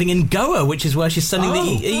she's not living in Goa, which is where she's sending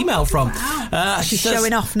the email from. She's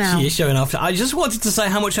showing off now. She is showing off. I just wanted to say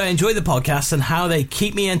how much I enjoy the podcast and how they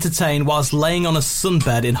keep me entertained whilst laying on a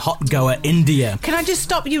sunbed in hot Goa, India. Can I just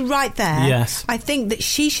stop you right there? Yes. I think that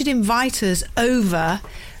she should invite us over,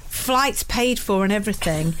 flights paid for and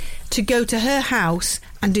everything, to go to her house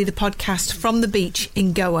and do the podcast from the beach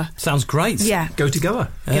in Goa. Sounds great. Yeah. Go to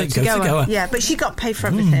Goa. Go to Goa. Yeah, but she got paid for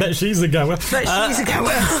everything. Bet she's a goer. But she's a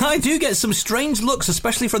goer. I do get some strange looks,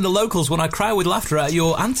 especially from the locals, when I cry with laughter at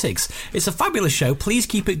your antics. It's a fabulous show. Please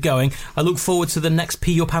keep it going. I look forward to the next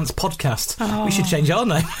Pee Your Pants podcast. Oh. We should change our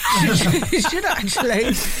name. You should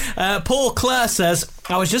actually. Paul Clare says,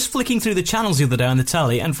 I was just flicking through the channels the other day on the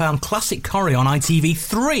telly and found Classic Corrie on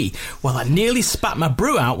ITV3. Well, I nearly spat my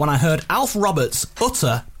brew out when I heard Alf Roberts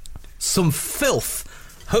utter some filth.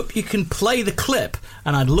 Hope you can play the clip,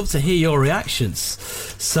 and I'd love to hear your reactions.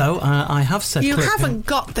 So I have said You clip. haven't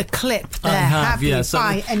got the clip there, I have you, so,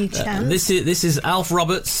 by any chance? This is Alf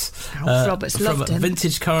Roberts. Alf Roberts, from loved him.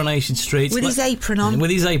 Vintage Coronation Street. With his apron on. With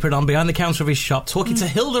his apron on, behind the counter of his shop, talking to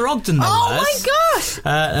Hilda Ogden, no Oh, less. my gosh!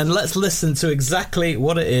 And let's listen to exactly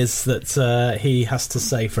what it is that he has to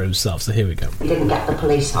say for himself. So here we go. We didn't get the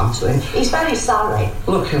police onto him. He's very sorry.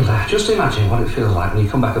 Look, Hilda, just imagine what it feels like when you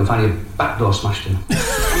come back and find your back door smashed in.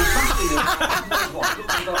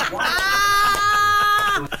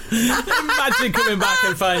 Imagine coming back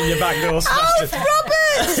and finding your back door smashed in.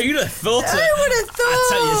 Roberts! Who'd have thought it? Who would have thought? I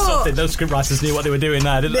tell you something, those scriptwriters knew what they were doing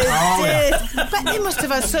there, didn't they? I bet they must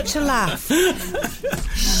have had such a laugh.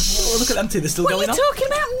 Oh, look at them two, they're still What going are on. you talking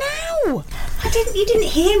about now? You didn't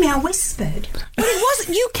hear me, I whispered. But it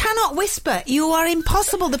wasn't. You cannot whisper. You are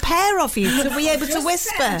impossible, the pair of you, to be able to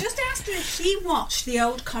whisper. I just asked her if she watched the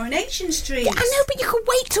old Coronation Street. Yeah, I know, but you can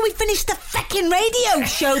wait till we finish the feckin' radio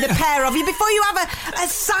show, the pair of you, before you have a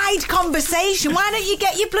side conversation. Why don't you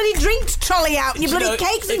get your bloody drinks trolley out and your bloody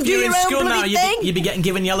cakes and do your own bloody thing? You'd be getting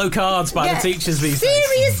given yellow cards by the teachers these days.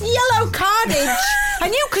 Serious yellow cardage.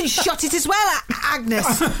 And you can shut it as well, Agnes.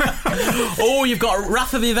 Oh, you've got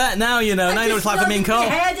Wrath of Yvette now, you know. Now you know what it's like for me and Carl.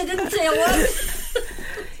 I didn't say a word.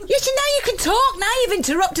 Yes, now you can talk. Now you've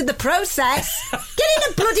interrupted the process. Get in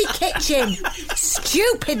the bloody kitchen.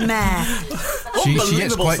 Stupid mare. She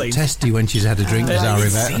gets quite testy when she's had a drink, as It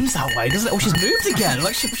Yvette. seems that way, doesn't it? Oh, she's moved again.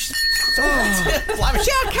 Like she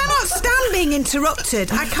I cannot stand being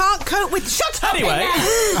interrupted. I can't cope with... Shut up! Anyway,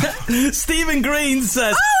 Stephen Green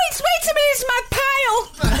says... Oh, it's wait a minute, it's my pile.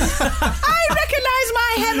 I recognise my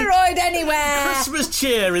my hemorrhoid anywhere. Christmas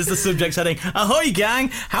cheer is the subject heading. Ahoy, gang!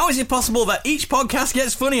 How is it possible that each podcast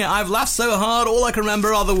gets funnier? I've laughed so hard, all I can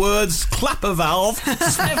remember are the words clapper valve,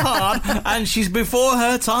 sniff hard, and she's before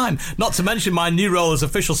her time. Not to mention my new role as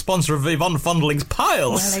official sponsor of Yvonne Fondling's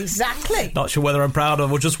Piles. Well, exactly. Not sure whether I'm proud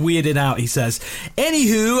of or just weirded out, he says.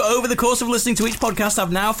 Anywho, over the course of listening to each podcast,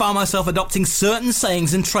 I've now found myself adopting certain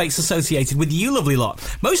sayings and traits associated with you lovely lot.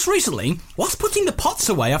 Most recently, whilst putting the pots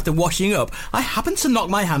away after washing up, I happened to knock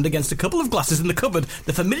my hand against a couple of glasses in the cupboard.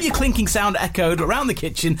 The familiar clinking sound echoed around the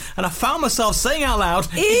kitchen, and I found myself saying out loud,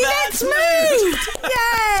 Yvette's moved!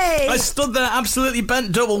 Yay! I stood there absolutely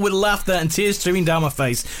bent double with laughter and tears streaming down my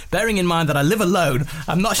face. Bearing in mind that I live alone,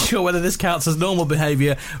 I'm not sure whether this counts as normal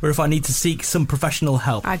behaviour or if I need to seek some professional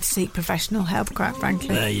help. I'd seek professional help, quite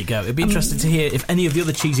frankly. There you go. It'd be interesting to hear if any of the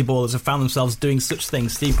other cheesy ballers have found themselves doing such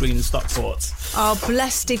things. Steve Green and Stockport. Oh,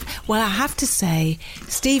 bless Steve. Well, I have to say,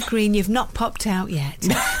 Steve Green, you've not popped out yet.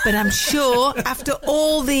 But I'm sure after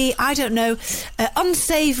all the, I don't know,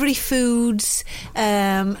 unsavoury foods,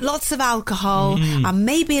 lots of alcohol, and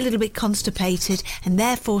maybe a little bit constipated, and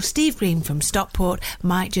therefore Steve Green from Stockport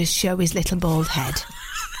might just show his little bald head.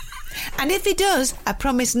 And if he does, I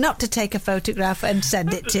promise not to take a photograph and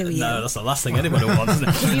send it to you. No, that's the last thing anybody wants, isn't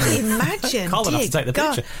it? Can you imagine? Carl would have to take the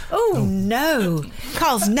picture. Oh, no.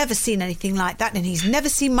 Carl's never seen anything like that, and he's never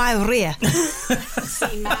seen my rear.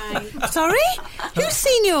 See mine. Sorry? Who's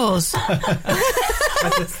seen yours?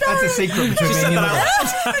 That's a secret between me and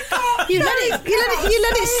you. You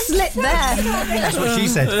let it slip there. That's what she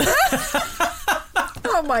said.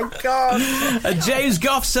 Oh my God. James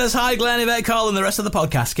Goff says, hi Glenn, Yvette, Carl and the rest of the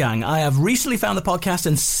podcast gang. I have recently found the podcast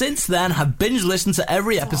and since then have binge listened to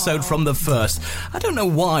every episode from the first. I don't know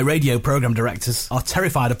why radio programme directors are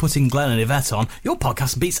terrified of putting Glenn and Yvette on. Your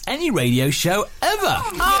podcast beats any radio show ever.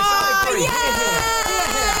 Oh,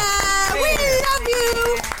 yeah! We love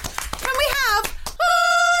you. Can we have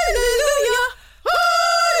Hallelujah,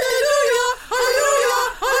 Hallelujah, Hallelujah,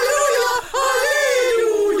 Hallelujah,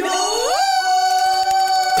 Hallelujah.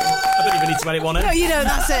 I don't even need to edit one in. No, you don't,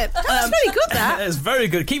 that's it. That's very good, that. It's very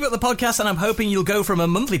good. Keep up the podcast and I'm hoping you'll go from a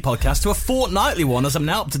monthly podcast to a fortnightly one as I'm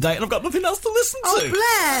now up to date and I've got nothing else to listen to. Oh,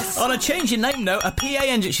 bless. On a change in name note, a PA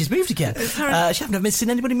engineer... She's moved again. She hasn't ever seen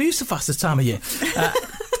anybody move so fast this time of year.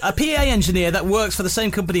 A PA engineer that works for the same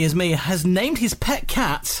company as me has named his pet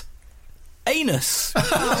cat... Anus. No,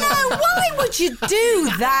 why would you do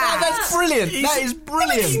that? That's brilliant. That is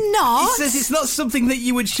brilliant. It's not. He says it's not something that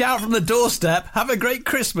you would shout from the doorstep. Have a great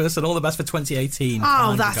Christmas and all the best for 2018. Oh,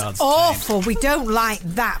 Kind that's regards, awful. James. We don't like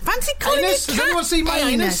that. Fancy calling Anus? your Has cat anyone seen my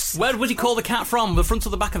anus? Where would he call the cat from? The front or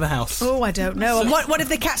the back of the house? Oh, I don't know. And what if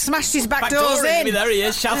the cat smashed his back doors door, in? maybe there he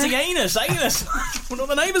is, shouting anus, anus. What are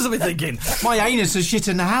the neighbours will be thinking? My anus has shit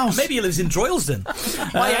in the house. Maybe he lives in Droylsden.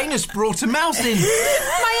 My anus brought a mouse in.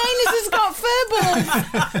 My anus has got fur balls.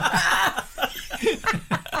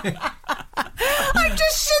 I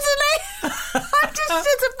just shit a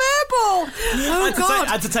fur ball. Oh, I God.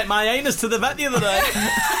 had to take my anus to the vet the other day.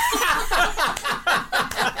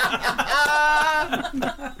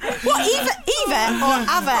 What, Eva or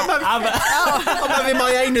Ava? I'm having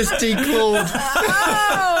my anus declawed.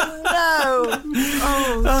 Oh,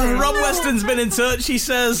 no. Rob Weston's been in touch. He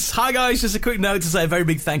says, hi guys, just a quick note to say a very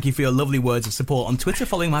big thank you for your lovely words of support on Twitter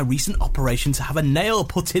following my recent operation to have a nail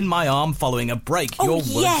put in my arm following a break. Oh, Your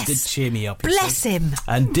words yes. did cheer me up. Bless him.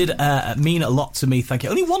 And did mean a lot to me, thank you.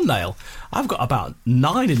 Only one nail. I've got about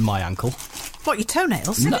 9 in my ankle. What, your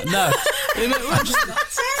toenails? No. Just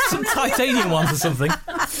some titanium ones or something.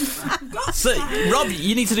 So, Rob,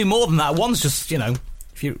 you need to do more than that. One's just,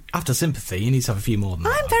 if you after sympathy, you need to have a few more than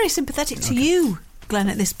that. I'm very sympathetic to you, Glenn,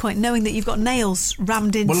 at this point, knowing that you've got nails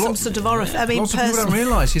rammed in some sort of orifice. I mean, lots of people don't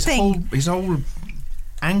realise his whole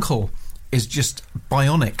ankle is just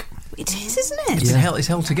bionic. It is, isn't it? It's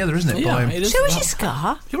held together, isn't it? Yeah, it is. Show us your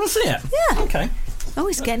scar. You want to see it? Yeah. Okay. Oh,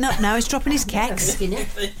 he's getting up now. He's dropping his keks.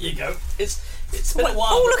 There you go. It's been a while.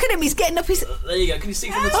 Oh, look at him. He's getting up his... There you go. Can you see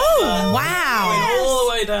from the top Oh, there? wow. Going all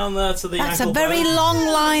the way down there to the That's ankle a very bone. long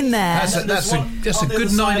line there. That's a good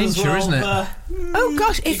 9-incher, isn't it? Oh,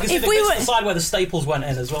 gosh. You can see If the we bits were... to the side where the staples went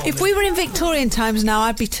in as well. If we were in Victorian times now,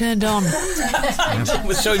 I'd be turned on.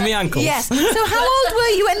 was showing me ankles. Yes. So how old were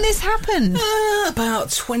you when this happened? About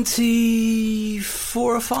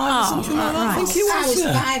 24 or 5 or something like that. I think it I was. was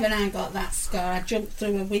Yeah. 5 and I got that scar. I jumped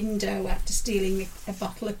through a window after stealing a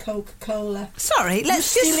bottle of Coca-Cola. Sorry,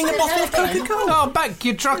 let's just... Stealing a bottle of Coca-Cola. Oh, back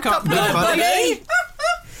your truck up, buddy.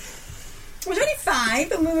 I was only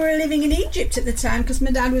 5 and we were living in Egypt at the time because my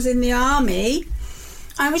dad was in the army.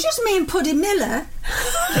 And it was just me and Puddy Miller.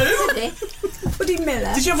 Pudding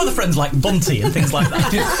Miller. Did you have other friends like Bunty and things like that?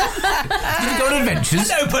 Did you go on adventures?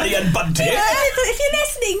 No, Pudding and Bunty. If you're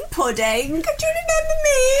listening, Pudding, do you remember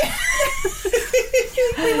me?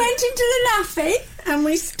 We went into the Laffy and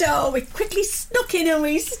we quickly snuck in and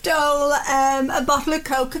we stole a bottle of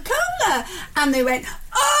Coca-Cola. And they went,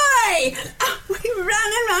 oi! And we ran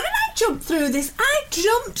and I jumped through a window.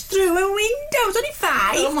 It was only 5.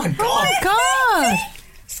 Oh, my God. Oh, God.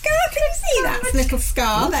 Scar, can you see that little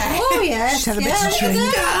scar there? Oh, yes. There's a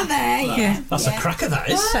scar there, yeah. That's a cracker, that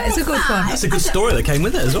is. That is a good one. That's a good story that came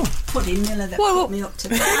with it as well. Pudding Miller that put me up to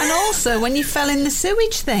that. And also when you fell in the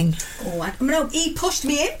sewage thing. Oh, no, he pushed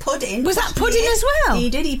me in, Pudding. Was that Pudding as well? He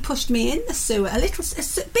did. He pushed me in the sewer. A big,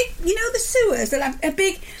 you know, the sewers that have a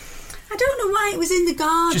big. I don't know why it was in the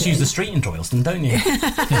garden. Just use the street in Droylsden, don't you?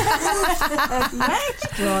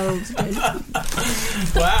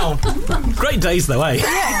 Wow. Great days, though, eh?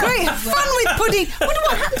 Yeah, great fun with Pudding. I wonder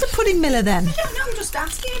what happened to Pudding Miller then? I don't know, I'm just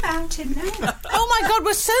asking about him now. Oh my God,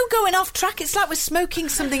 we're so going off track. It's like we're smoking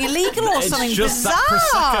something illegal or something It's just bizarre.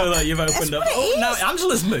 that Prosecco that you've opened up. That's what it Now is.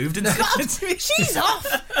 Angela's moved. She's off.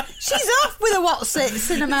 She's off with a what's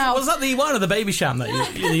it in her mouth. Was that the one of the Baby Sham that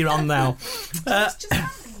you're on now?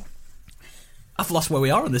 I've lost where we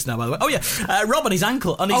are on this now, by the way. Oh, yeah. Rob on his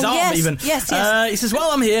ankle, on his arm even. Yes. He says, while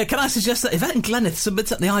I'm here, can I suggest that Yvette and Glenneth submit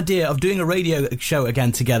the idea of doing a radio show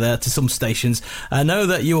again together to some stations? I know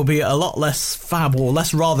that you will be a lot less fab or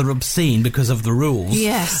less rather obscene because of the rules.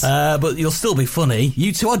 Yes. But you'll still be funny.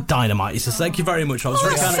 You two are dynamite. He says, thank you very much. I was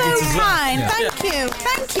very kind of so as well. kind. Yeah. Thank you.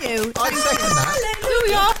 Thank you. I second that.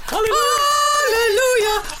 Hallelujah.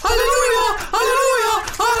 Hallelujah. Hallelujah. Hallelujah.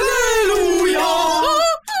 Hallelujah.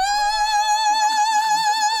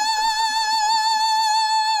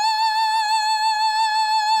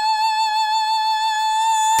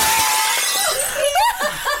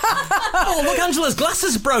 Oh, look, Angela's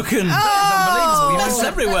glasses broken. That is unbelievable. That's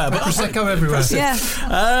everywhere. But Prosecco everywhere. Yeah.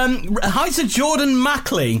 Hi to Jordan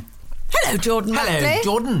Mackley. Hello, Jordan. Hello,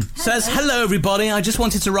 Jordan. Says, hello, everybody. I just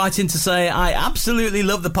wanted to write in to say I absolutely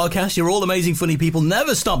love the podcast. You're all amazing, funny people.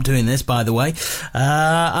 Never stop doing this, by the way.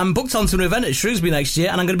 I'm booked onto an event at Shrewsbury next year,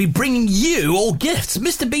 and I'm going to be bringing you all gifts.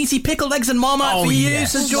 Mr. Beatty, pickled eggs and Marmite for you,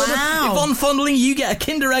 says Jordan. Wow. Yvonne Fondling, you get a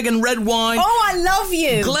Kinder Egg and red wine. Oh, I love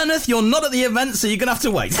you. Glenneth, you're not at the event, so you're going to have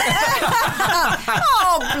to wait.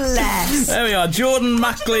 Oh, bless. There we are. Jordan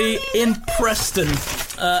Mackley in Preston.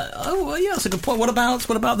 Yeah, that's a good point. What about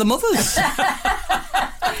the mothers?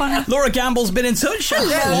 Laura Gamble's been in touch.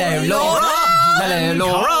 Hello, Laura. Hello,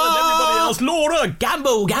 Laura. Everybody else. Laura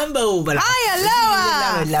Gamble. Hiya,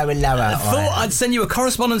 Laura. Lower. I thought I'd send you a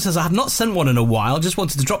correspondence as I have not sent one in a while. Just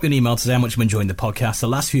wanted to drop you an email to say how much I'm enjoying the podcast. The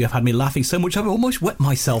last few have had me laughing so much I've almost wet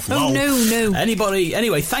myself. Oh, no.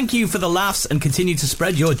 Anyway, thank you for the laughs and continue to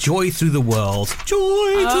spread your joy through the world.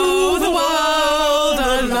 Joy to the world.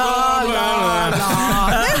 La, la,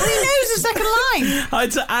 la. Nobody knows the second line. Hi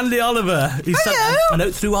to Andy Oliver, who sent a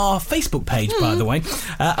note through our Facebook page, by the way.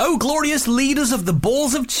 Oh, glorious leaders of the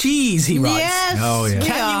balls of cheese, he writes. Yes. Oh, yeah.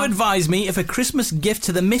 Can you advise me if a Christmas gift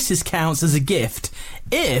to the missus counts as a gift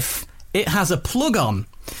if it has a plug on?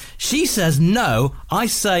 She says no. I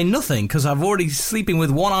say nothing because I've already sleeping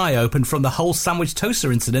with one eye open from the whole sandwich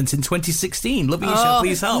toaster incident in 2016. Love you, show.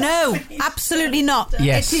 Please help. No, absolutely not.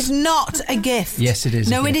 Yes. It is not a gift. Yes, it is.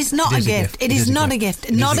 No, it is not a gift. It is not a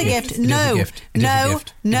gift. Not a gift. No. No.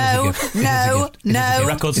 No. No. No.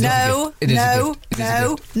 Records No. It is a No. gift.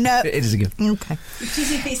 No. No. It is a gift. Okay. It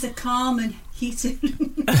is if it's a calm and heated.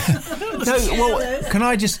 No, well, can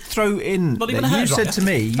I just throw in? Not even that a you hairdryer. said to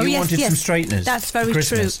me you wanted some straighteners. That's very for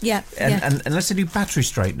Christmas. true. Yeah. And unless they do battery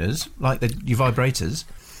straighteners like your vibrators,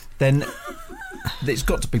 then it's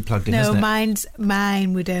got to be plugged in, No, hasn't it?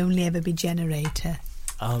 mine would only ever be generator.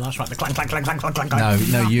 Oh, that's right. The clank, clank, clank, clank, clank, clank.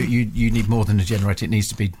 No, you need more than a generator. It needs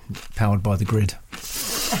to be powered by the grid.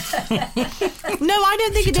 No, I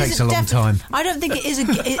don't think It it is. takes a long time. I don't think it is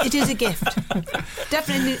it is a gift.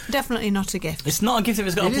 Definitely not a gift. It's not a gift if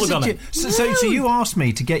it's got It a is plug on a it. So you asked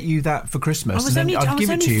me to get you that for Christmas, and then I'd give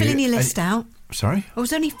it to you. filling your list out. Sorry? I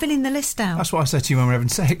was only filling the list out. That's what I said to you when we were having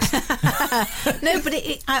sex. No, but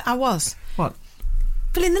I was. What?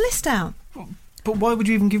 Filling the list out. But why would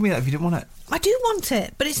you even give me that if you didn't want it? I do want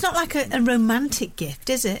it, but it's not like a romantic gift,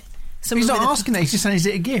 is it? He's not asking that. He's just saying, is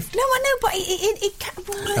it a gift? No, I know, but it can.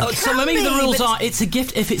 Well, it So can maybe the be, rules but are it's a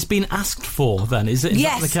gift if it's been asked for, then, is it? Is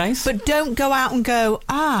yes, that the case? But don't go out and go,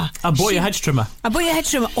 I bought you a hedge trimmer. I bought you a hedge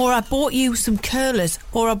trimmer, or I bought you some curlers,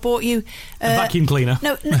 or I bought you... A vacuum cleaner.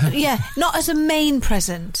 No, yeah, not as a main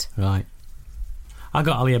present. Right. I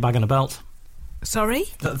got Ali a bag and a belt. Sorry?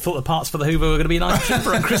 I thought the parts for the Hoover were going to be a nice trip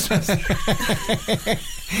for Christmas.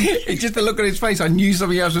 It's just the look on his face. I knew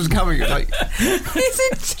something else was coming. Like, God!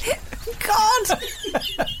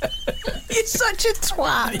 You're such a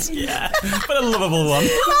twat. Yeah, but a lovable one.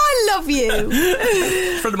 I love you. A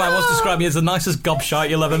friend of mine once described me as the nicest gobshite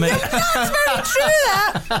you'll ever meet. That's very true,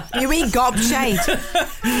 that. You eat gobshite. Can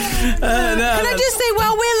I just say,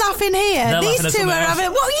 while we're laughing here, They're these laughing two at are something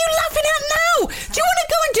having... What are you laughing at now? Do you want to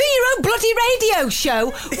go and do your own bloody radio show?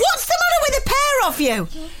 What's the matter with the pair of you?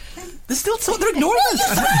 They're still they're ignoring us.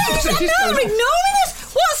 I know, they're ignoring us.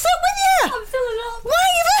 What's up with you? I'm filling up. Why are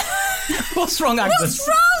you... What's wrong, Agnes? What's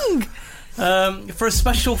wrong? For a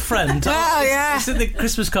special friend. Oh, yeah. Is it the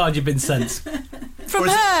Christmas card you've been sent? From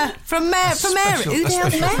her. From Mary. Who the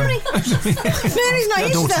hell's Mary? Mary's not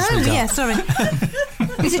used to home. Yeah, sorry.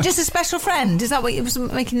 Is it just a special friend? Is that what was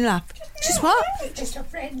making you laugh? Just what? Just a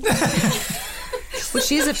friend. Well,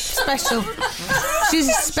 she's a special.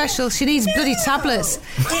 She's special. She needs bloody tablets.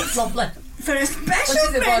 It's lovely. For a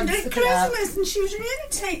special friend at Christmas, and she was really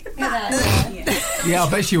take the back. yeah, I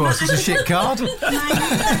bet she was. It's a shit card. Is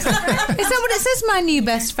that what it says? My new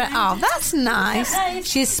best friend. Oh, that's nice.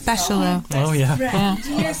 She's special though. Oh yeah.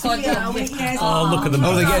 Yes, we are. Yes. Oh, look at them.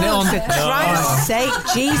 Oh, they're getting it on. For Christ's sake,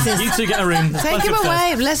 Jesus. You two get a room. There's Take plenty him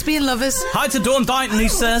upstairs. away, lesbian lovers. Hi to Dawn Dighton, who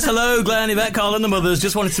says, hello, Glenn, Yvette, Carl and the mothers.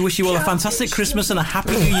 Just wanted to wish you all a fantastic Christmas and a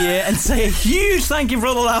happy new year and say a huge thank you for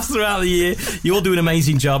all the laughs throughout the year. You all do an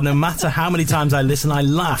amazing job. No matter how many times I listen, I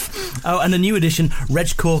laugh. Oh, and a new addition,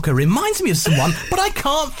 Reg Corker, reminds me of someone, but I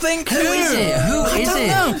can't think who. Who is it? Who I is don't it?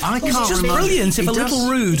 know. I He's can't just remember. brilliant, if He a does. little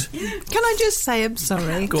rude. Can I just say I'm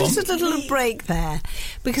sorry? Go Just on. a little break there.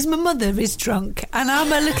 Because my mother is drunk and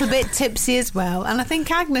I'm a little bit tipsy as well. And I think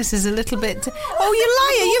Agnes is a little bit... Oh, you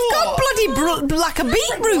liar. You've got bloody like a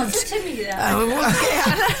beetroot.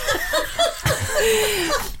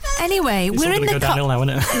 Anyway, It's we're all in going to the go downhill car.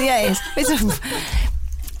 now, isn't it? Yeah, it is.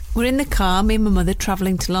 We're in the car, me and my mother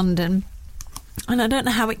travelling to London. And I don't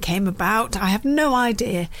know how it came about. I have no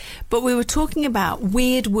idea. But we were talking about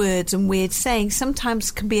weird words and weird sayings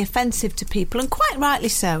sometimes can be offensive to people, and quite rightly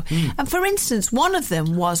so. And for instance, one of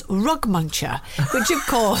them was rug muncher, which of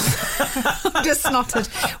course, just snotted,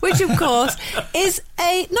 which of course is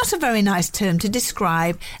not a very nice term to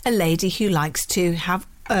describe a lady who likes to have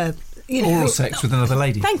Oral sex with another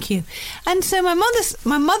lady. Thank you. And so my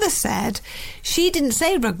mother said she didn't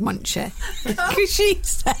say rug muncher. She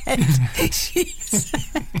said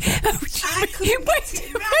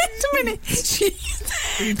wait a minute. She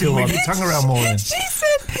said, Go on. Move your tongue around more then. She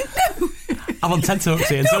said no. I'm on tenterhooks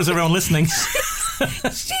here, and so is everyone listening. She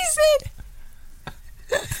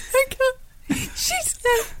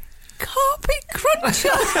said carpet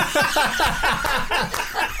cruncher.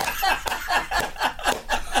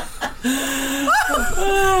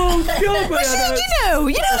 Oh, God. Well,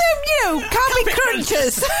 you know, carpet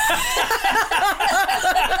crunchers.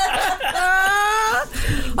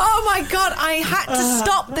 Oh my God, I had to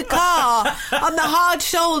stop the car on the hard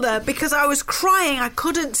shoulder because I was crying. I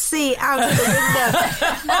couldn't see out of the window.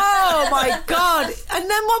 Oh my God. And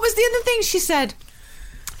then what was the other thing she said?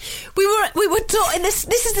 We were talking. This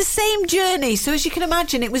is the same journey. So as you can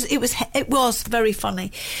imagine, it was very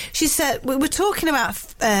funny. She said we were talking about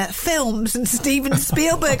films and Steven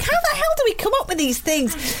Spielberg. How the hell do we come up with these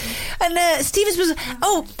things? And Steven was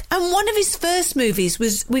and one of his first movies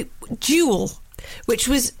was Duel, which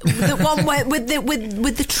was the one where with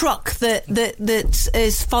the truck that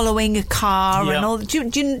is following a car and all. Do you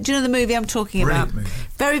know the movie I'm talking about? Movie.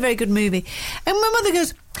 Very, very good movie. And my mother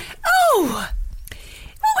goes, "Oh,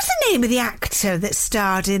 what was the name of the actor that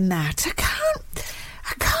starred in that? I can't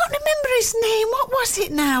remember his name. What was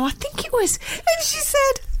it now? I think it was." And she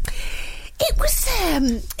said, It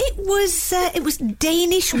was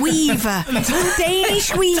Danish Weaver.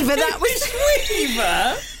 Danish Weaver. That was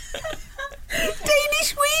Weaver.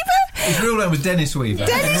 Danish Weaver. His real name was Dennis Weaver.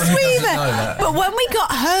 Dennis Everyone Weaver. doesn't know that. But when we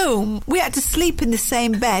got home, we had to sleep in the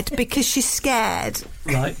same bed because she's scared.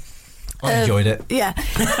 Right. I enjoyed it. Yeah.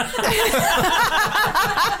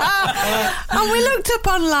 And we looked up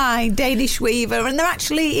online, Danish Weaver, and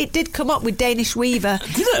it did come up with Danish Weaver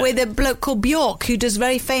with a bloke called Bjork who does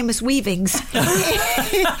very famous weavings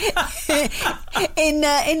in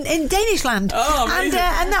Danish land. Oh, and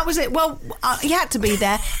that was it. Well, he had to be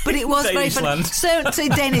there, but it was very funny. So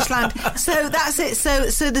Danish land. So that's it.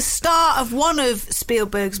 So the star of one of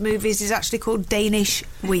Spielberg's movies is actually called Danish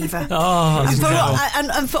Weaver. Oh,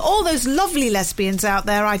 and for all those lovely lesbians out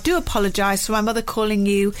there, I do apologise for my mother calling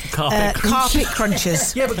you carpet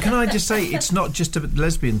crunchers. Yeah, but can I just say, it's not just a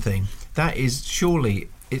lesbian thing. That is surely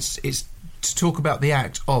it's to talk about the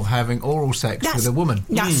act of having oral sex with a woman.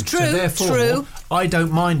 That's true. So therefore, I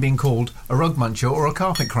don't mind being called a rug muncher or a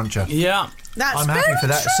carpet cruncher. Yeah. That's I'm happy very for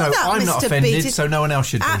that. true, So that, I'm not Mr. offended, Beattie. so no one else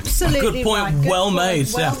should be. Absolutely Good point. right. Well made.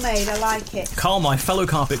 Well made, I like it. Carl, my fellow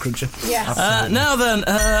carpet cruncher. Yes. Now then,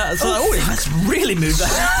 let's really move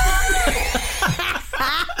that.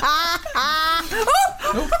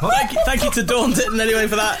 Thank you to Dawn Ditton anyway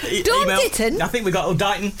for that Dawn email. Ditton? I think we got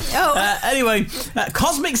Dighton. Oh. Anyway,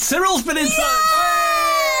 Cosmic Cyril's been in touch.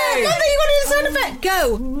 Yay! No, you got a sound effect.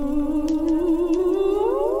 Go.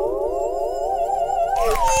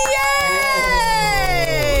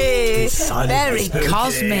 Yay! Very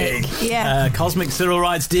cosmic. Yeah. Cosmic Cyril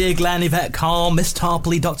writes, Dear Glenn, Yvette, Carl, Miss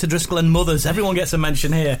Tarpley, Dr. Driscoll and mothers. Everyone gets a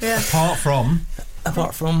mention here. Yeah. Apart from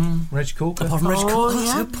Reg Corker.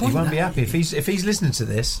 Yeah. He won't be happy if he's listening to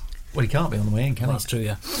this. Well, he can't be on the way in, can he? That's true,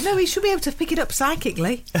 yeah. No, he should be able to pick it up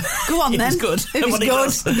psychically. Go on, then. He's good. If he's What he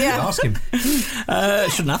does. good. Yeah. Ask him.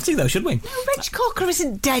 Shouldn't have to, though, should we? Reg Corker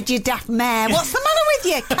isn't dead, you daft mare. What's the matter with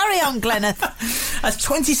you? Carry on, Glenneth. As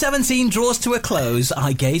 2017 draws to a close,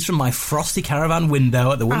 I gaze from my frosty caravan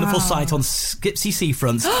window at the wonderful sight on Skipsea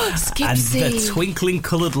seafront and Skipsea. the twinkling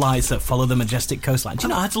coloured lights that follow the majestic coastline. Do you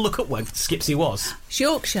know, I had to look up where Skipsea was.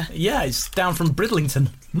 Yorkshire. Yeah, it's down from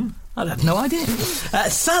Bridlington. I had no idea.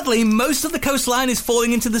 Sadly, most of the coastline is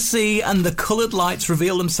falling into the sea, and the coloured lights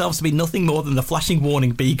reveal themselves to be nothing more than the flashing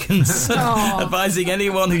warning beacons, advising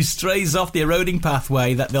anyone who strays off the eroding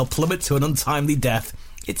pathway that they'll plummet to an untimely death.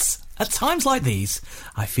 It's at times like these,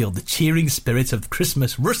 I feel the cheering spirit of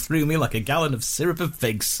Christmas rush through me like a gallon of syrup of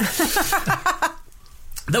figs.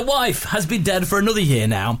 The wife has been dead for another year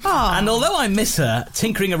now, and although I miss her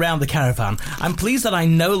tinkering around the caravan, I'm pleased that I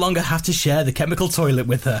no longer have to share the chemical toilet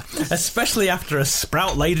with her, especially after a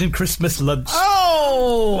sprout-laden Christmas lunch.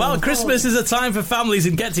 While Christmas is a time for families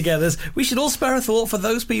and get-togethers, we should all spare a thought for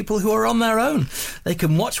those people who are on their own. They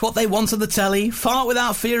can watch what they want on the telly, fart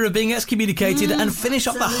without fear of being excommunicated, and finish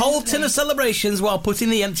off the whole tin of celebrations while putting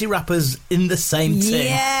the empty wrappers in the same tin.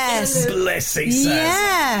 Yes. Bliss, he says.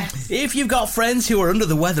 Yeah. If you've got friends who are under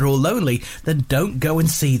the weather or lonely, then don't go and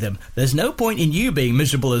see them. There's no point in you being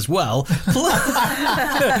miserable as well.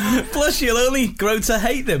 Plus, you'll only grow to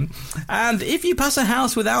hate them. And if you pass a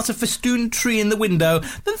house without a festooned tree in the window,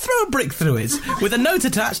 then throw a brick through it with a note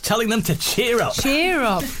attached telling them to cheer up. Cheer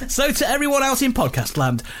up. So to everyone out in podcast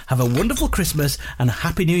land, have a wonderful Christmas and a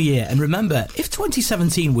happy new year. And remember, if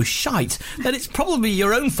 2017 was shite, then it's probably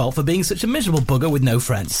your own fault for being such a miserable bugger with no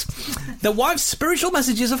friends. The wife's spiritual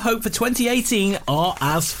messages of hope for 2018 are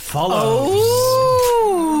as follows.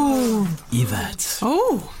 Yvette.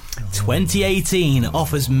 2018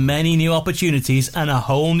 offers many new opportunities, and a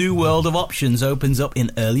whole new world of options opens up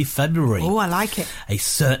in early February. Oh, I like it. A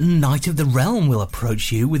certain knight of the realm will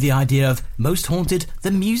approach you with the idea of Most Haunted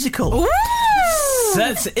the Musical.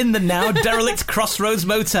 Set in the now derelict Crossroads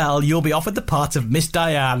Motel, you'll be offered the part of Miss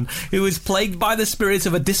Diane, who is plagued by the spirit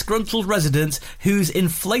of a disgruntled resident whose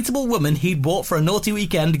inflatable woman he'd bought for a naughty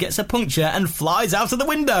weekend gets a puncture and flies out of the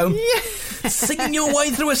window. Singing your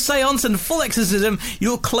way through a seance and full exorcism,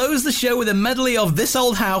 you'll close the show with a medley of This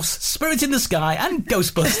Old House, Spirit in the Sky and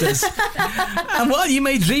Ghostbusters. And while you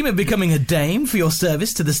may dream of becoming a dame for your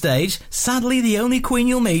service to the stage, sadly the only queen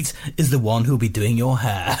you'll meet is the one who'll be doing your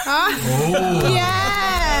hair.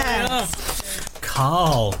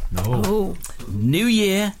 Carl. New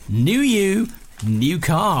year, new you, new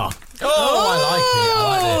car. I like it.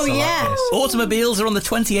 I like this. yeah. Automobiles are on the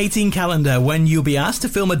 2018 calendar when you'll be asked to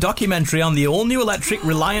film a documentary on the all-new electric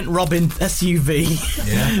Reliant Robin SUV.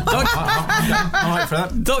 Yeah. I like for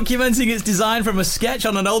that. Documenting its design from a sketch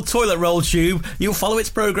on an old toilet roll tube, you'll follow its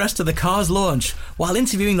progress to the car's launch, while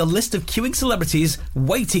interviewing the list of queuing celebrities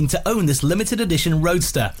waiting to own this limited edition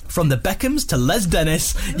roadster. From the Beckhams to Les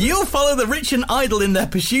Dennis, you'll follow the rich and idle in their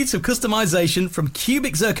pursuits of customization, from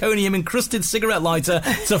cubic zirconium-encrusted cigarette lighter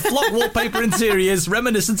to flock wallpaper interiors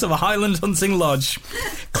reminiscent of a Highland hunting lodge.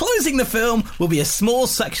 Closing the film will be a small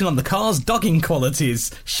section on the car's dogging qualities,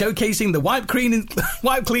 showcasing the wipe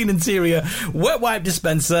clean interior, wet wipe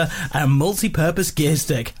dispenser, and multi-purpose gear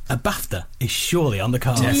stick. A BAFTA is surely on the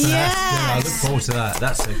cards. Yes. I look forward to that.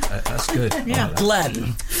 That's good. Yeah. Like that.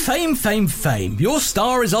 Glenn, fame. Your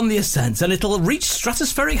star is on the ascent, and it'll reach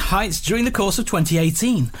stratospheric heights during the course of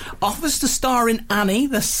 2018. Offers to star in Annie,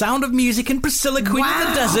 The Sound of Music, and Priscilla, Queen of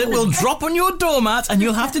the Desert will drop on your doormat, and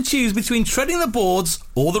you'll have to choose between between treading the boards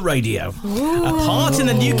or the radio. A part in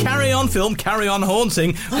the new Carry On film, Carry On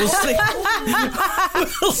Haunting, will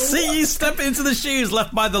see you step into the shoes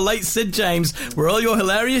left by the late Sid James, where all your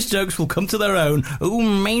hilarious jokes will come to their own. Ooh,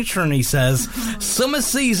 matron, he says. Summer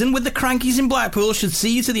season with the Crankies in Blackpool should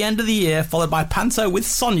see you to the end of the year, followed by Panto with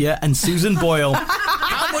Sonia and Susan Boyle.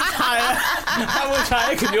 How much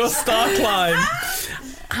higher can your star climb?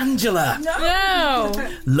 Angela. No.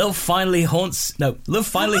 Love finally hunts you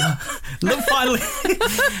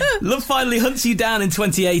down in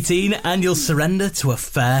 2018, and you'll surrender to a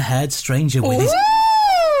fair-haired stranger with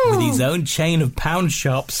his own chain of pound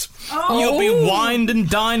shops. You'll be wined and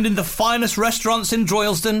dined in the finest restaurants in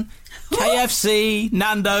Droylsden, KFC,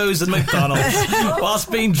 Nando's and McDonald's, whilst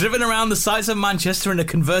being driven around the sights of Manchester in a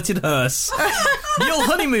converted hearse. You'll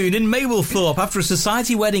honeymoon in Mablethorpe after a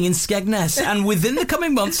society wedding in Skegness, and within the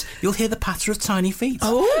coming months, you'll hear the patter of tiny feet.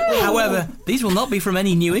 However, these will not be from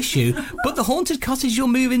any new issue, but the haunted cottage you'll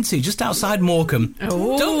move into just outside Morecambe.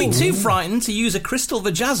 Don't be too frightened to use a crystal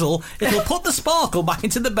vajazzle. It'll put the sparkle back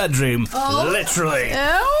into the bedroom. Literally.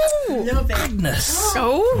 Love it. Agnes.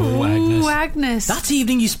 Agnes. That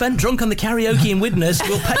evening you spent drunk on the karaoke in Widnes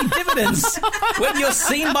will pay dividends when you're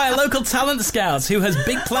seen by a local talent scout who has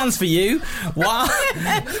big plans for you. While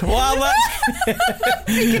that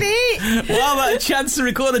chance to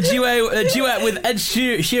record a duet with Ed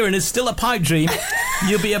Sheeran is still a pipe dream,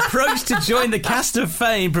 you'll be approached to join the cast of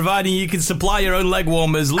Fame, providing you can supply your own leg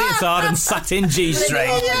warmers, leotard and satin G-string.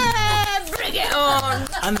 Yeah, bring it on.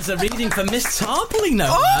 And there's a reading for Miss Tarpley, no?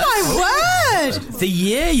 Oh, my word! The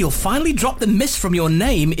year you'll finally drop the mist from your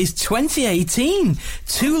name is 2018.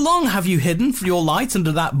 Too long have you hidden for your light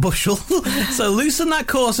under that bushel. So loosen that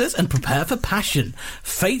corset and prepare for passion.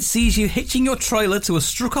 Fate sees you hitching your trailer to a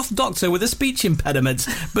struck-off doctor with a speech impediment.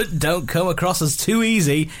 But don't come across as too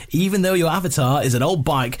easy. Even though your avatar is an old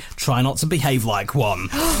bike, try not to behave like one.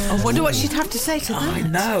 I wonder what she'd have to say to that. I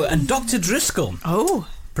know. And Dr. Driscoll.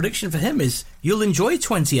 Prediction for him is you'll enjoy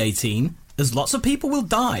 2018 as lots of people will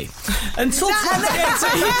die. Until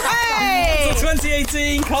 2018. Until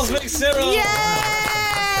 2018, Cosmic Cyril. Yay!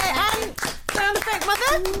 And sound effect,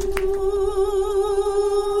 Mother.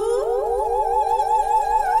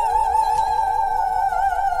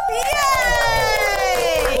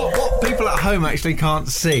 Yay! What people at home actually can't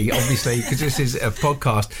see, obviously, because this is a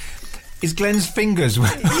podcast, is Glenn's fingers.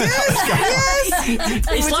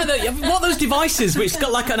 It's like what are those devices which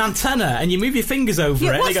got like an antenna and you move your fingers over it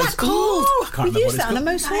and it goes. What's that called? I can't remember We what used it's that on a called.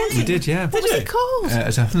 Most Haunted. We did, yeah. What was it called?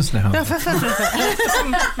 As happens now. I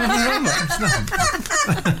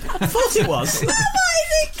thought it was. What is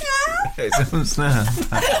it called? It happens now.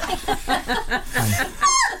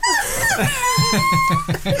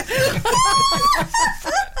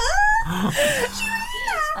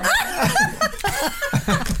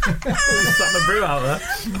 Start the brew out there.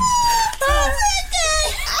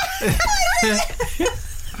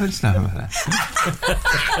 I just know about that.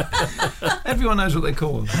 Everyone knows what they're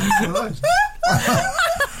called.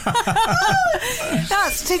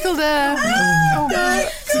 That's tickled her. Oh my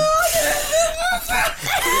God.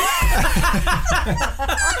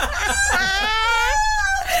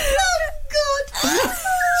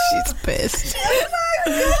 She's pissed.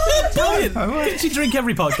 Brilliant. Didn't she drink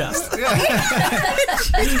every podcast?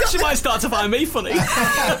 She might start to find me funny.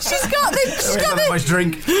 She's got much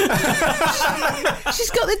drink. She's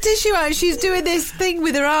got the tissue out. She's doing this thing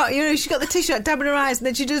with her arm. You know, she's got the tissue out, dabbing her eyes, and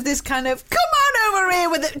then she does this kind of "come on over here"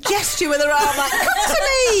 with a gesture with her arm, like "come to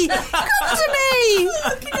me, come to me."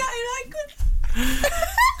 Looking at her like,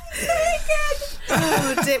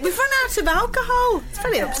 oh dear, we've run out of alcohol. It's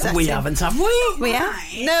very upsetting. We haven't, have we? We have.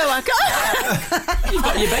 No, I can't. You've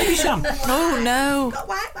got your baby sham. Oh no.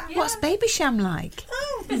 What's baby sham like?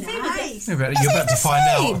 Oh, nice. You're about to find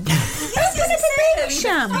out. Yes, it's a baby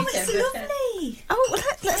sham. Oh, it's lovely. Oh,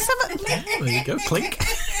 let's have a... There you go, clink.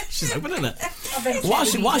 She's opening it.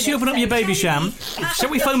 Whilst you open up your baby sham, shall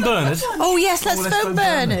we phone Bernard? Oh yes, let's phone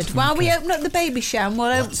Bernard. While we open up the baby sham,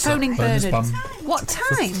 we're phoning Bernard. What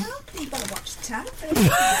time? You better watch the time.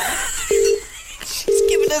 She's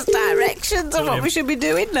giving us directions on what we should be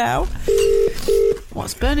doing now.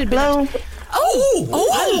 What's Bernard been? Hello.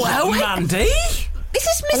 Hello, Mandy. This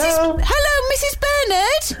is Mrs. Hello, Mrs.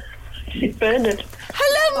 Bernard. It's Bernard.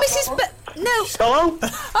 Hello, Mrs. No. Hello?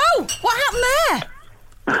 Oh, what happened there?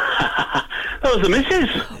 That was the missus.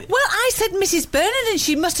 Well, I said Mrs. Bernard and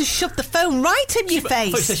she must have shoved the phone right in your I thought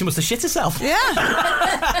you face. said she must have shit herself.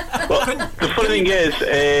 Yeah. Well, the funny thing is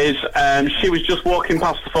she was just walking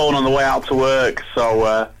past the phone on the way out to work,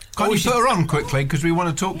 so... Can't you put her on quickly, because we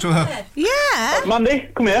want to talk to her. Yeah. Mandy,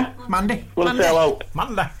 come here. Mandy? Want to say hello?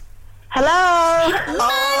 Mandy. Hello.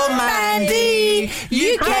 Oh, Mandy,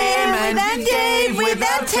 you came and then gave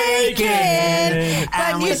without taking,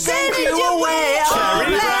 and you sent you away. Oh,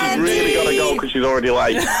 She's really got to go because she's already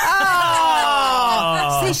late.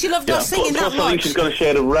 See, she loved us singing that plus, I think much. she's got a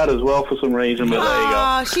shade of red as well for some reason, but there you go.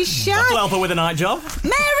 Oh, she's shy. That'll help her with a night job.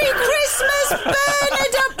 Merry Christmas,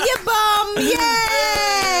 Bernard, up your bum!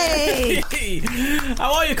 Yay!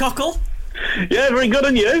 How are you, Cockle? Yeah, very good,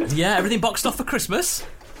 and you? Yeah, everything boxed off for Christmas?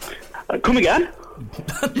 Come again?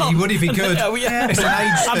 He would if he could. Oh, yeah. It's an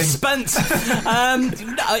age I'm thing. spent.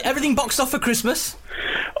 Everything boxed off for Christmas?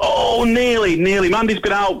 Oh, nearly. Mandy's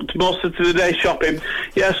been out most of the day shopping.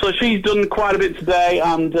 Yeah, so she's done quite a bit today,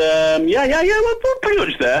 and we're pretty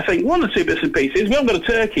much there. I think 1 or 2 bits and pieces. We haven't got a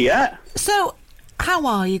turkey yet. So, how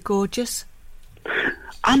are you, gorgeous?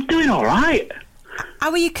 I'm doing all right.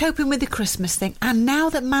 How are you coping with the Christmas thing? And now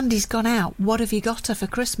that Mandy's gone out, what have you got her for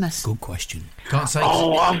Christmas? Good question. Can't say.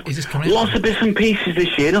 Is this coming Lots of bits and pieces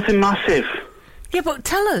this year, nothing massive. Yeah, but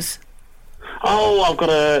tell us. Oh, I've got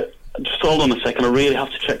a... Just hold on a second, I really have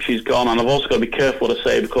to check she's gone, and I've also got to be careful what I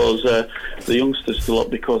say because the youngster's still up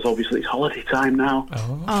because obviously it's holiday time now.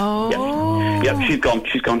 Oh. Yep, she's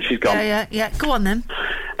gone. Yeah. Go on then.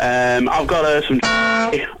 I've got her some...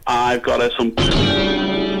 I've got her some...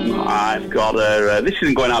 I've got her... this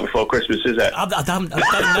isn't going out before Christmas, is it? I don't know,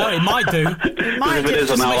 it might do. If it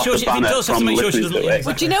is, I'll now have to ban it from listening to it.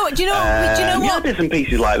 Well, do you know what? Yeah, bits and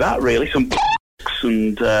pieces like that, really. Some...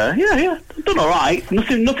 And I've done all right.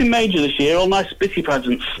 Nothing major this year. All nice bitty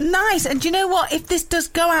presents. Nice. And do you know what? If this does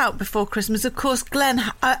go out before Christmas, of course, Glenn,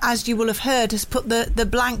 as you will have heard, has put the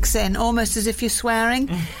blanks in almost as if you're swearing.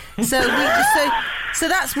 So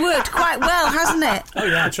that's worked quite well, hasn't it? Oh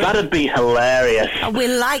yeah, true. That'd be hilarious. We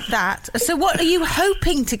like that. So what are you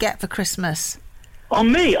hoping to get for Christmas?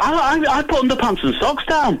 On me, I put underpants and socks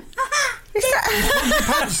down. Is that...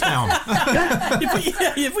 pants down?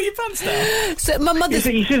 You put your pants down. So my mother's...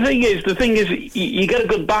 You see, the thing is, you get a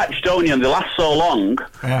good batch, don't you? And they last so long.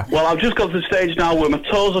 Yeah. Well, I've just got to the stage now where my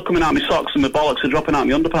toes are coming out my socks and my bollocks are dropping out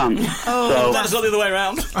my underpants. Oh, so that's not the other way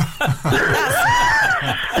around. So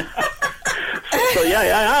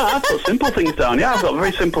I put simple things down. Yeah, I've got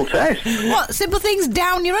very simple taste. What, simple things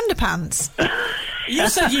down your underpants? You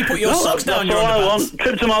said you put your socks down your underpants. That's all I want.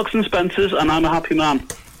 Trip to Marks and Spencer's and I'm a happy man.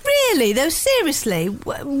 Really, though, seriously,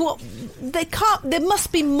 what they can't. There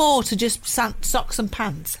must be more to just socks and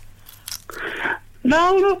pants.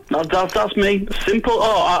 No, that's me. Simple.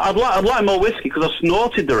 Oh, I'd like more whiskey because I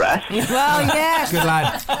snorted the rest. Well, yes. Good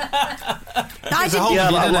lad.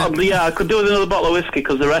 I could do with another bottle of whiskey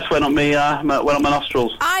because the rest went up my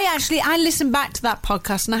nostrils. I listened back to that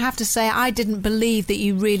podcast and I have to say I didn't believe that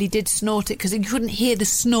you really did snort it because you couldn't hear the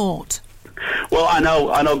snort. Well, I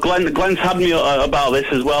know. Glenn's had me about this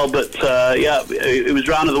as well, but it was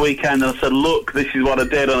round at the weekend, and I said, "Look, this is what I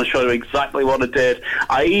did," and I showed him exactly what I did.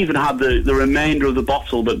 I even had the remainder of the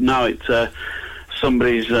bottle, but now it's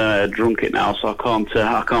somebody's drunk it now, so I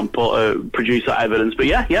can't produce that evidence. But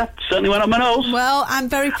yeah, certainly went up my nose. Well, I'm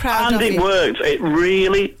very proud of you. And it worked. It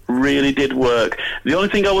really, really did work. The only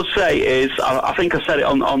thing I would say is, I think I said it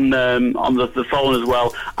on the phone as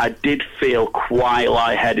well, I did feel quite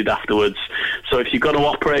lightheaded afterwards. So if you're going to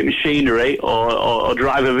operate machinery or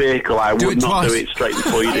drive a vehicle, I would not do it straight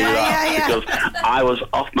before you do that, because I was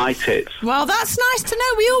off my tits. Well, that's nice to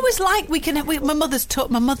know. We always like,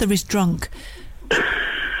 my mother is drunk.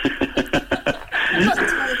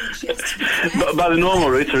 But by the normal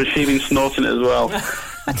route, or is she been snorting it as well?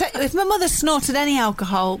 I tell you, if my mother snorted any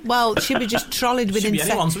alcohol, well, she'd be just trolleyed within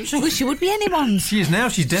seconds. Well, she would be anyone's. She is now.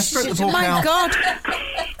 She's desperate. The poor my cow. God.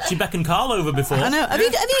 She beckoned Carl over before. I know. Have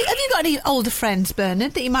you got any older friends,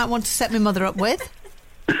 Bernard, that you might want to set my mother up with?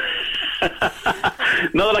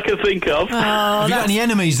 Not that I can think of. Have you got any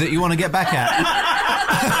enemies that you want to get back at?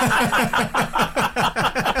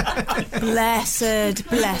 Blessed. So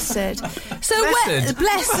blessed?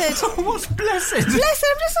 blessed. What's blessed? Blessed.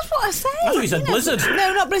 That's what I say. I thought you said blizzard.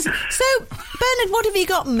 No, not blizzard. So, Bernard, what have you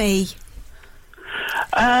got me?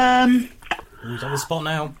 Who's on the spot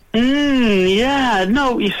now? Yeah,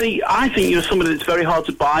 no, you see, I think you're somebody that's very hard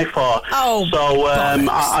to buy for. Oh, so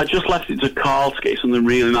I just left it to Carl to get something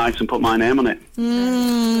really nice and put my name on it.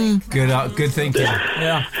 Good thinking.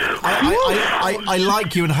 Yeah. I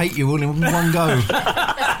like you and hate you all in one go.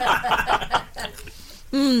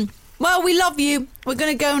 Well, we love you. We're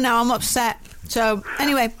going to go now. I'm upset. So,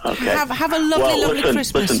 anyway, okay. have a lovely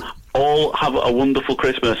Christmas. Listen, all have a wonderful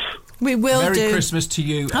Christmas. We will Merry do. Merry Christmas to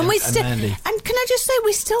you and Mandy. And can I just say,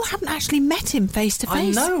 we still haven't actually met him face to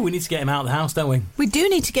face. I know, we need to get him out of the house, don't we? We do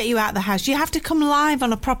need to get you out of the house. You have to come live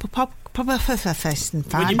on a proper Proper first and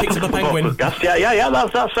When you picked up a penguin. Yeah,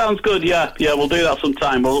 that sounds good. Yeah, we'll do that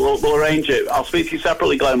sometime. We'll arrange it. I'll speak to you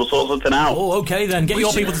separately, Glenn. We'll sort something out. Oh, okay then. Get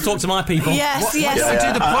your people to talk to my people. Yes. Do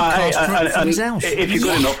the podcast from his house. If you're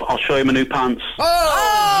good enough, I'll show you my new pants.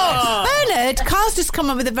 Bernard, Carl's just come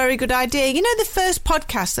up with a very good idea. You know the first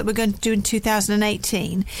podcast that we're going to do in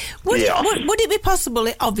 2018? Would it be possible,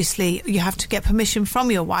 obviously you have to get permission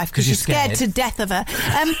from your wife because you're scared to death of her.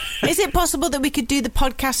 Is it possible that we could do the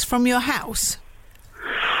podcast from your house?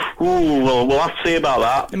 Ooh, well, we'll have to see about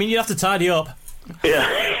that. I mean, you'd have to tidy up. Yeah.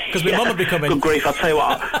 Because my mum would be coming. Good grief, I'll tell you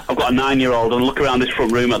what, I've got a 9-year-old and look around this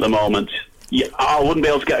front room at the moment. Yeah, I wouldn't be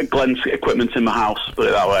able to get Glenn's equipment in my house, put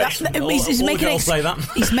it that way. He's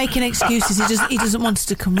making excuses. He doesn't want us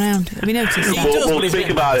to come round. Have you noticed? We'll speak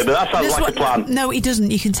about it, but that sounds like a plan. No, he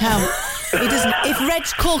doesn't. You can tell. He doesn't. If Reg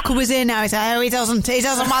Corker was here now, he'd say, he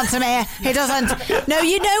doesn't want him here. He doesn't. No,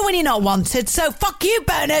 you know when you're not wanted, so fuck you,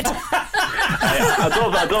 Bernard.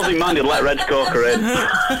 I don't think Mandy'd let Reg Corker in.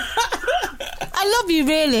 I love you,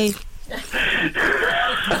 really.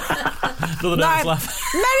 Another laugh.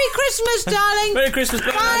 Merry Christmas, darling. Merry Christmas,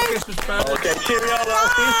 bye. Merry Christmas, bye. Okay, cheerio, I'll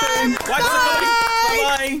see you soon.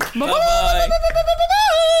 Bye. Bye.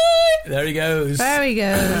 There he goes. There he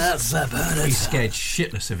goes. That's Bernard. He's scared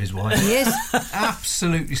shitless of his wife. He is.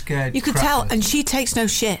 Absolutely scared. You could tell, and she takes no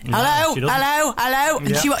shit. Hello. And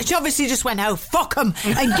Yeah. she obviously just went, oh, fuck him,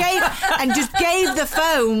 and just gave the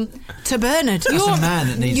phone to Bernard. That's a man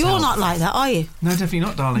that needs You're help. not like that, are you? No, definitely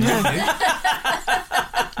not, darling.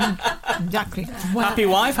 Exactly. Happy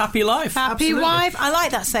wife, happy life. Happy wife. I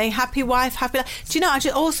like that saying. Happy wife, happy life. Do you know? I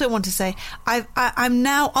just also want to say I'm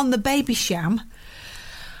now on the baby sham.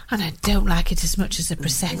 And I don't like it as much as a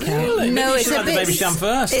Prosecco. Really? No, Maybe it's you should a have the bit. baby sham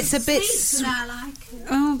first. It's a bit. Sweets, and I like it.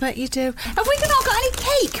 Oh, bet you do. Have we not got any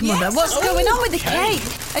cake, Mother? Yes. What's going on with the cake?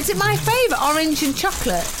 Is it my favourite, orange and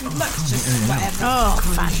chocolate? Just whatever. Oh,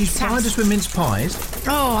 She's fantastic. fried us with mince pies.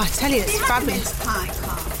 Oh, I tell you, it's fabulous. Pie,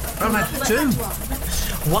 Carl. I've had two.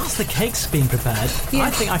 Whilst the cake's being prepared,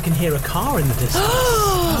 I think I can hear a car in the distance.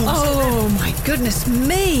 Oh, my goodness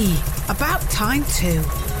me. About time too.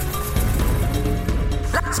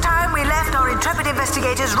 Last time we left our intrepid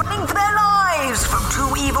investigators running for their lives from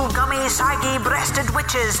two evil, gummy, saggy-breasted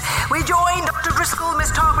witches. We joined Dr. Driscoll,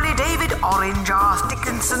 Miss Tarpley, David Orange-Arse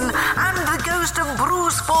Dickinson, and the ghost of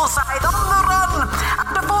Bruce Forsyth on the run.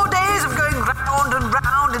 After 4 days of going round and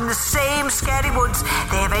round in the same scary woods,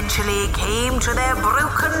 they eventually came to their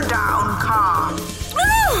broken-down car.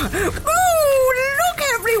 Oh, look,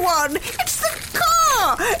 everyone! It's the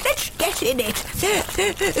car! Let's get in it.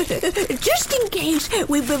 Just in case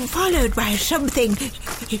we've been followed by something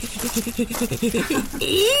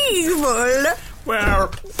evil.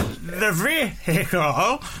 Well, the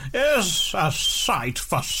vehicle is a sight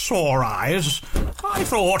for sore eyes. I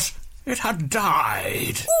thought it had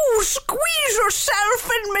died. Oh, squeeze yourself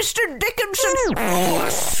in, Mr. Dickinson. Oh,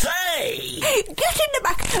 say! Get in the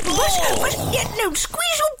back. No,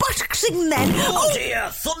 squeeze your buttocks in then. Oh, dear,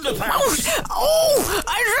 thunderpants.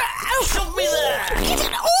 Shove me there. Get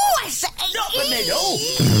in. Oh, I say. Not the middle.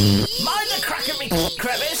 Mind the crack of me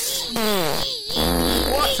crevice.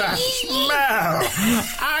 What a smell!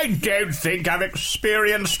 I don't think I've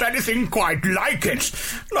experienced anything quite like it.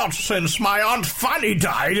 Not since my Aunt Fanny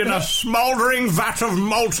died in a smouldering vat of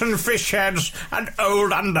molten fish heads and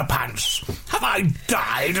old underpants. Have I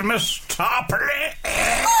died, Miss Tarpley?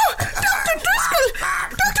 Oh, Dr. Driscoll!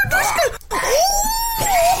 Dr. Driscoll!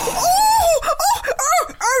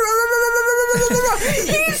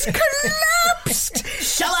 He's collapsed!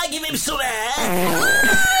 Shall I give him some air?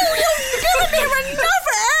 Oh, you've given him enough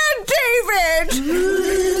air, David!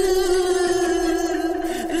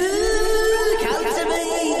 Come to me,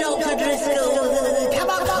 Dr. Driscoll. Come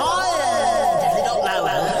up higher. Definitely not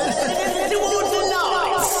lower. Towards the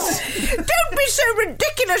light. Don't be so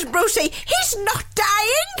ridiculous, Brucey. He's not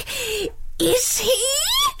dying. Is he?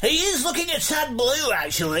 He is looking a tad blue,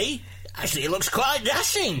 actually. Actually, he looks quite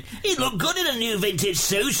dashing. He'd look good in a new vintage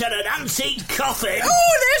suit and an antique coffin.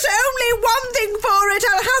 Oh, there's only one thing for it.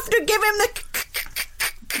 I'll have to give him the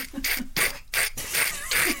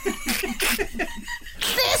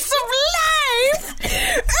kiss of life.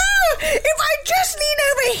 Oh, if I just lean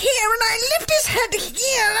over here and I lift his head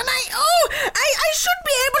here and I should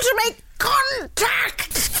be able to make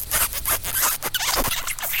contact.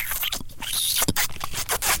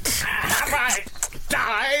 Have I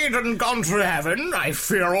died and gone to heaven? I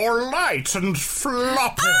feel all light and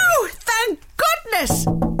floppy. Oh, thank goodness!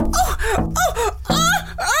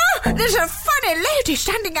 There's a funny lady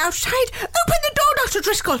standing outside. Open the door, Dr.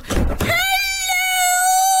 Driscoll. Hello,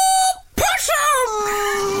 possums!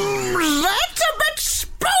 That's a bit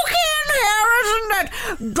spooky in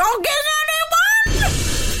Dogging anyone?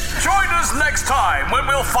 Join us next time when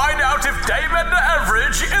we'll find out if Dame Edna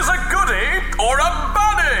Everage is a goodie or a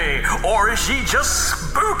baddie, or is she just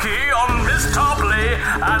spooky on Miss Tarpley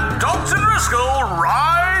and Dr. Driscoll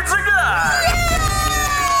rides again.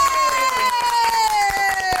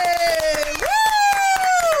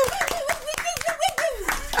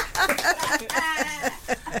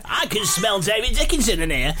 I can smell David Dickinson in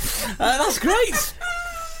here. That's great.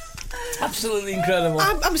 Absolutely incredible.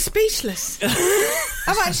 I'm speechless.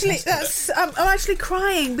 I'm actually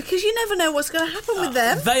crying because you never know what's going to happen with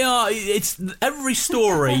them. They are. It's every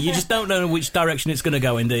story. You just don't know which direction it's going to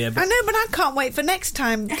go in, do you? I know, but I can't wait for next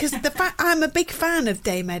time because I'm a big fan of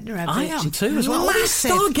Dame Edna Everage. I am too, as well.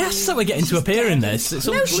 Massive. All these star guests that we're getting to appear in this.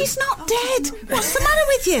 No, she's not dead. What's the matter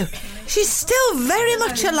with you? She's still very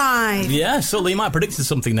much alive. Yeah, so you might have predicted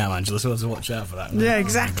something now, Angela, so let's watch out for that. Yeah,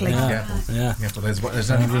 exactly. Yeah.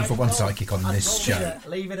 There's only room for one psychic on this show.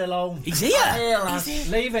 Leave it alone. He's here.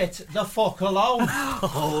 Leave it the fuck alone.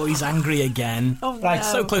 Oh, he's angry again. Oh, right,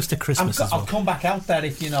 so close to Christmas as well. I'll come back out there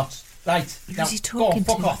if you're not. Right, now, he go on, talking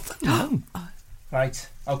fuck to? off. No. Right,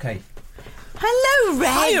 okay. Hello,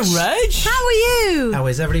 Reg. Hiya, Reg. How are you? How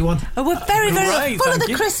is everyone? Oh, we're very, very Great, full of thank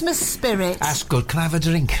the you. Christmas spirit. That's good. Can I have a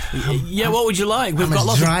drink? Yeah, what would you like? We've I'm got as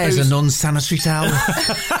lots dry of as a booze. nun's sanitary towel.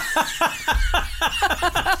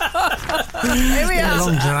 Here we Get are.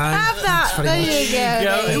 along dry. Have that. Thanks very There much. you go.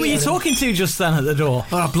 Yeah, who were you talking to just then at the door?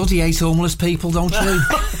 Oh, I bloody hate homeless people, don't you?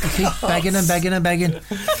 They keep begging and begging and begging.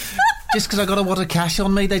 Just because I got a wad of cash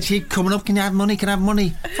on me, they keep coming up. Can you have money? Can I have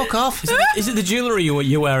money? Fuck off. Is it the jewellery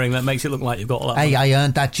you're wearing that makes it look like you've got all that Hey, money? I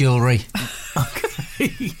earned that jewellery.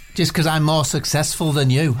 Just because I'm more successful than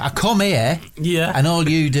you. I come here, Yeah. and all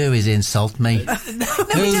you do is insult me. Who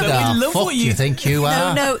we the love fuck what do you think you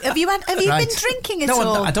are? No. Have you Right. been drinking at No,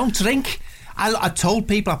 all? I don't drink. I told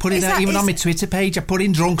people, I put it Is out that- even on is- my Twitter page, I put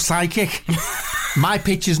in drunk psychic. My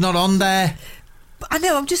picture's not on there. I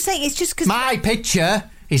know. I'm just saying. It's just because My picture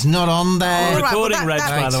is not on there. We're recording, Reg,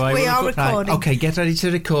 by the way. We We're are reco- Right, recording. okay, get ready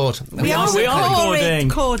to record. We are recording.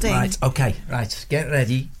 recording. Right, okay, right, get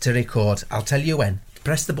ready to record. I'll tell you when.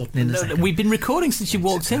 Press the button in a second. We've been recording since you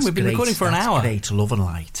walked in. That's We've been great, recording for an that's hour. Great, love and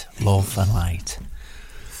light. Love and light.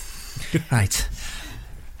 Right.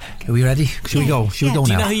 Are we ready? Should we go? Should we go now?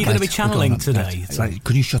 Do you know who you're going to be Right, channeling we're going. today? Right.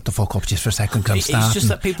 Could you shut the fuck up just for a second? 'Cause I'm It's starting. just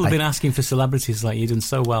that people have Right. been asking for celebrities like you've done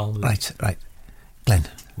so well. Right. Glenn.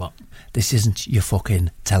 What? This isn't your fucking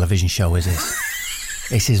television show, is it?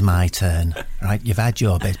 This is my turn, right? You've had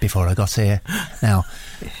your bit before I got here. Now,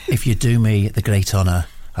 if you do me the great honour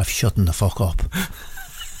of shutting the fuck up,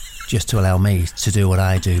 just to allow me to do what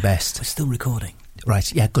I do best. We're still recording. Right,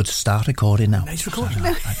 yeah, good. Start recording now. It's recording.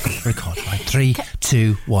 Right, good. Record. Right, 3,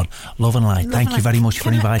 2, 1. Love and light. Thank you very much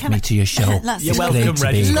for inviting me to your show. That's You're It's welcome, great to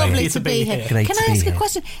Reg. be It's here. Lovely Great to be here. Great Can to I be ask a here.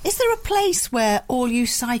 question? Is there a place where all you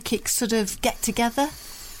psychics sort of get together?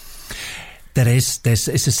 There is. It's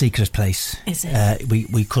a secret place. Is it?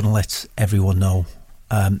 We couldn't let everyone know.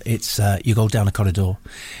 It's you go down a corridor.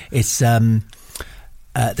 It's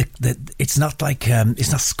it's not like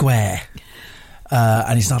it's not square,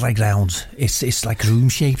 and it's not like round. It's like room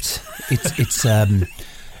shaped. It's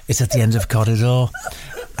at the end of a corridor,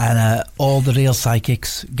 and all the real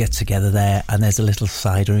psychics get together there. And there's a little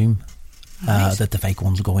side room that the fake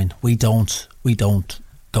ones go in. We don't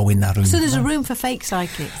go in that room. So there's a room for fake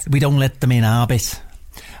psychics. We don't let them in our bit.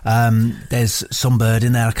 There's some bird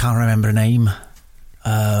in there. I can't remember her name.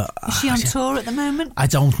 Is she on tour at the moment? I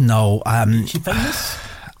don't know. Is she famous?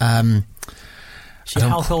 She a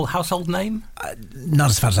household name? Not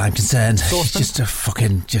as far as I'm concerned.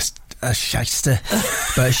 Saucepan? She's just a shyster.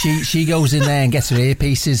 But she goes in there and gets her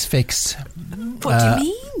earpieces fixed. What do you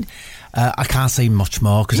mean? I can't say much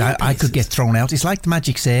more because I could get thrown out. It's like the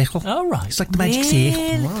magic circle. Oh, right. It's like the magic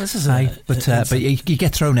circle. Well, this is But you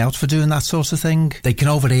get thrown out for doing that sort of thing. They can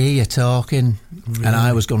overhear you talking. Really? And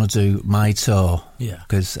I was going to do my tour. Yeah.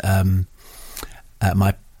 Because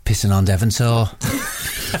my Pissing on Devon tour.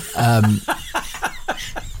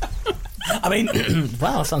 I mean,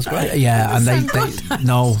 wow, that sounds great. Yeah, and they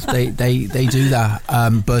do that.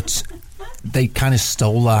 But they kind of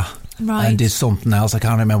stole that. Right. And did something else. I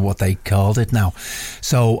can't remember what they called it now.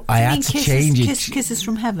 So I had to change it. Kisses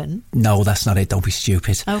from Heaven? No, that's not it. Don't be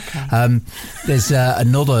stupid. Okay. There's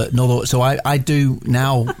another. So I do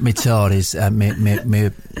now. My tour is me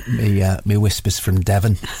Whispers from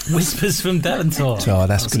Devon. Whispers from Devon tour. So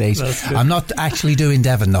that's great. That's good. I'm not actually doing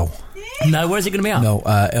Devon though. No, where's it going to be at? No,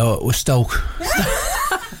 we're Stoke.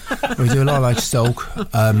 We do a lot like Stoke.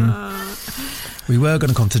 We were going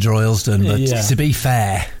to come to Droylsden, but to be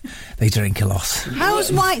fair, they drink a lot.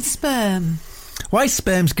 How's White Sperm? White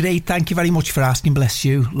sperm's great. Thank you very much for asking. Bless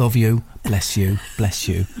you. Love you. Bless you. Bless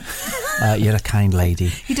you. You're a kind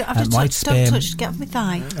lady. You don't have to white don't touch. Get off my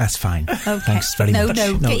thigh. That's fine. Okay. Thanks very much.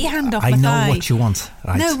 No, get your hand off my I know thigh. what you want.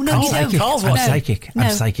 Right. No, I'm you psychic. don't. I'm psychic. No.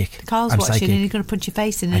 I'm psychic. Carl's I'm watching psychic. and he's going to punch your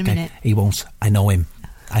face in a minute. He won't. I know him.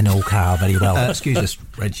 I know Carl very well. Excuse us,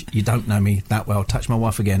 Reg. You don't know me that well. Touch my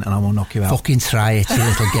wife again and I will knock you out. Fucking try it, you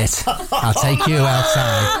little git. I'll take you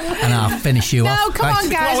outside and I'll finish you off. No, come on,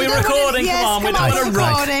 guys. We're recording. Yes, come on. We're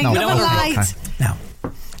recording. No, We don't okay. light. Now,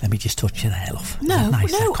 let me just touch you there, love. No, Is that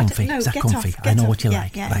nice? no, Is that comfy? no, Is that get comfy? off, I know get what you off.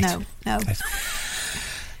 like. Yeah, right. no. Right.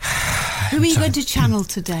 Who are you going to channel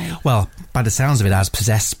today? Well, by the sounds of it, I was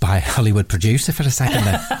possessed by a Hollywood producer for a second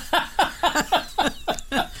there.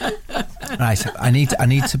 Right, I need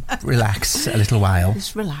to relax a little while.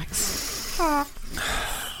 Just relax. Are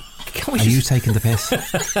you taking the piss?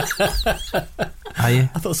 Are you?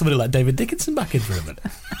 I thought somebody let David Dickinson back in for a minute.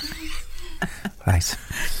 Right.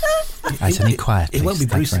 Right, I need quiet, It won't be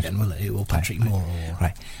please. Bruce again, will it? It will Patrick Moore.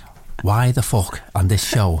 Right. Why the fuck on this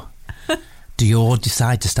show do you all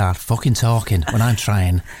decide to start fucking talking when I'm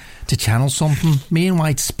trying to channel something? Me and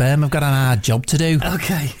White Sperm have got an hard job to do.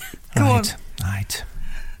 Okay. Go on. Right.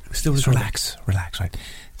 Still just relax, right.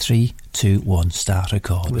 3, 2, 1, start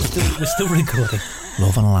recording. We're still recording.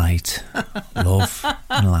 Love and light. Love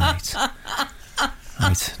and light.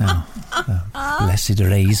 Right, now. Blessed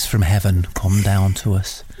rays from heaven come down to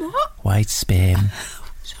us. What? White sperm.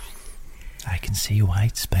 I can see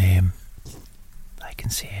white sperm. I can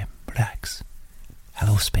see him. Relax.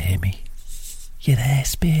 Hello, Spermy. You there,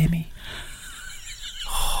 Spermy?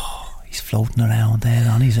 Oh, he's floating around there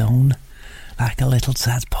on his own. Like a little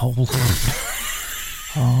tadpole.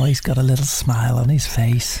 Oh, he's got a little smile on his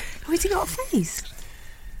face. Oh, has he got a face?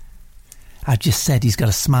 I just said he's got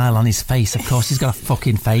a smile on his face. Of course he's got a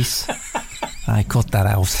fucking face. I cut that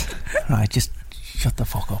out. Right, just shut the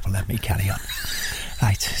fuck up and let me carry on.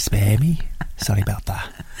 Right, spare me. Sorry about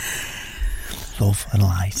that. Love and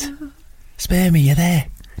light. Spare me, you there?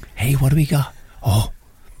 Hey, what do we got? Oh,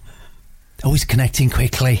 he's connecting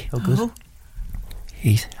quickly. Oh, good.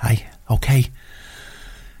 Hi, okay.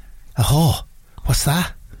 A whore. What's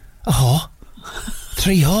that? A whore?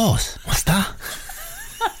 3 whores. What's that?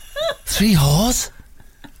 3 whores?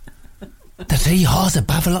 The 3 whores of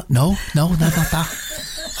Babylon? No, not that.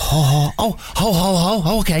 Oh,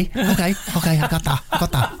 okay. I got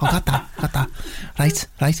that.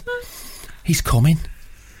 Right. He's coming,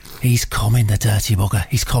 the dirty bugger.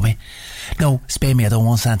 He's coming. No, spare me, I don't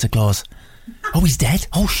want Santa Claus. Oh, he's dead?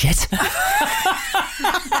 Oh, shit.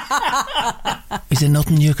 Is there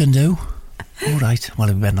nothing you can do? All right. Well,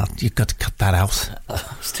 you better not. You've got to cut that out.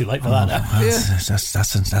 It's too late for that now.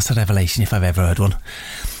 That's a revelation if I've ever heard one.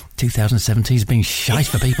 2017's been shite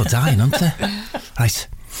for people dying, hasn't it? Right.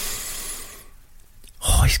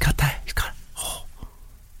 Oh, he's got that. Oh,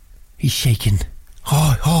 he's shaking.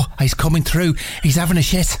 Oh, he's coming through. He's having a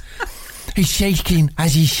shit. He's shaking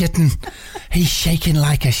as he's shitting. He's shaking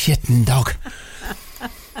like a shitting dog.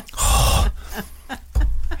 Oh,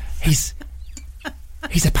 he's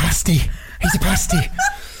a pasty. He's a pasty.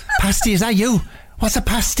 Pasty, is that you? What's a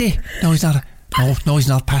pasty? No, he's not. No, he's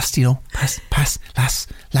not pasty. No, lass.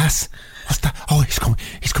 What's that? Oh, he's coming.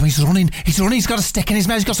 He's running. He's got a stick in his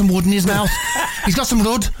mouth. He's got some wood in his mouth. He's got some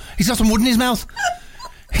wood in his mouth.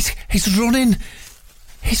 He's running.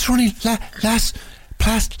 He's running.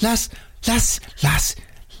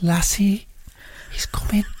 Lassie. He's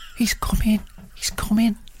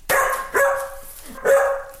coming.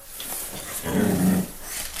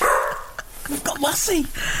 We've got Lassie.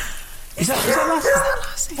 Is that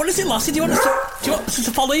Lassie? What is it, Lassie? Do you want us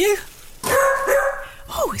to follow you?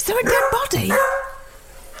 Oh, is there a dead body?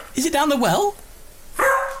 Is it down the well?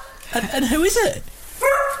 And who is it?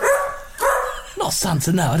 Not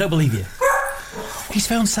Santa, no, I don't believe you. He's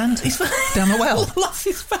found Santa. Down the well.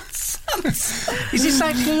 Lassie's found Santa. Is this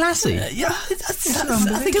actually Lassie? Yeah, I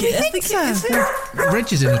think Do we think so?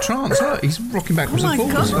 Reg is in a trance. Look, he's rocking backwards and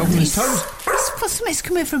forwards, God. holding his toes. Something's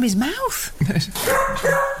coming from his mouth.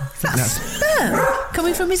 That's Sperm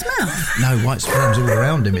coming from his mouth. no, white sperm's all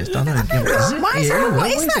around him. It's done. Is it? What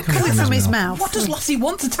is that coming from his mouth? What does Lassie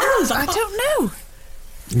want to tell us? I don't know.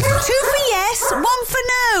 2 for yes, 1 for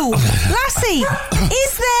no. Lassie,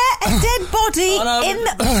 is there a dead body in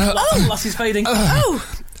the... Lassie's fading. Oh,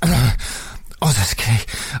 that's great.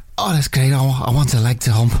 I want a leg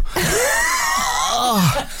to hump.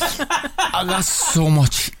 Oh, that's so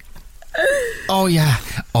much. Oh, yeah.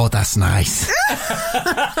 Oh, that's nice.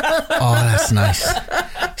 Oh, that's nice.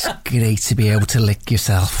 It's great to be able to lick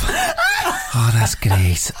yourself. Oh, that's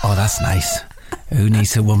great. Oh, that's nice. Who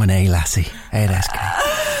needs a woman, Lassie? Hey, that's great.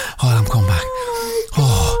 Oh, I'm coming back.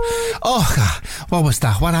 Oh, God. What was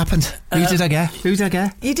that? What happened? Who did I get?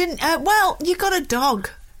 You didn't. Well, you got a dog.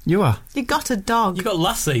 You are? You got a dog. You got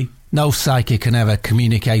Lassie. No psychic can ever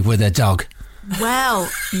communicate with a dog. Well,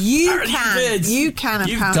 you can. You can,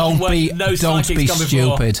 apparently. Don't be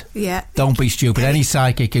stupid. Yeah. Don't be stupid. Any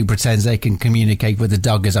psychic who pretends they can communicate with a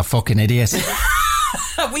dog is a fucking idiot.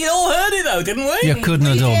 We all heard it though, didn't we? You couldn't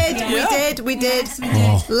have done. We did.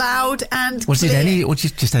 Oh. Loud and Was clear. it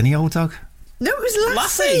just any old dog? No, it was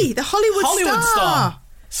Lassie, the Hollywood star.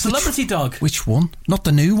 Celebrity dog. Which one? Not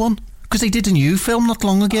the new one? Because they did a new film not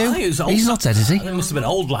long ago. I think it was old. He's not dead, is he? I think it must have been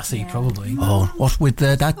old Lassie, probably. Oh, what with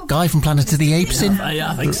that guy from Planet of the Apes in?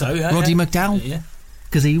 Yeah, I think so. Yeah, Roddy McDowell. Yeah.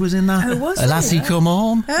 Because he was in that. Oh, was a Lassie, he? come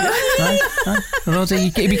on. Roddy,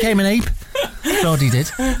 he became an ape. Roddy did.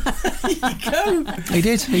 He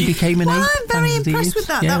did. He became an ape. I'm very impressed with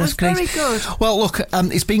that. Yeah, that was great. very good. Well, look,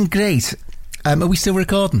 it's been great. Are we still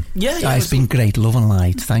recording? Yeah. It's been great. Love and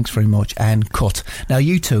light. Thanks very much. And cut. Now,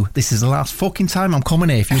 you two, this is the last fucking time I'm coming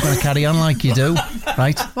here if you're going to carry on like you do.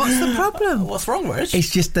 Right? What's the problem? What's wrong, Rich?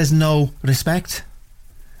 It's just there's no respect.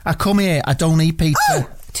 I come here, I don't eat pizza. Oh,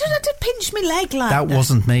 did I to pinch my leg like that? That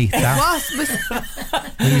wasn't me. It That,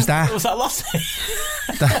 who's that? Was that Lassie?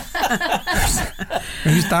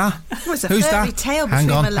 Who's that? It was a Who's furry that? tail Hang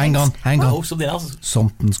between on, my hang on, legs. hang on. Oh, something else.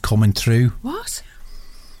 Something's coming through. What?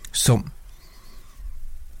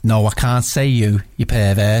 No, I can't say you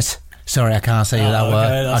pervert. Sorry, I can't say that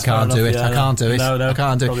word. I can't do it. I can't do it. No, I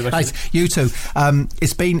can't do it. Right, you two.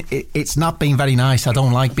 It's not been very nice. I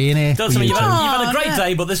don't like being here. Doesn't mean you've had a great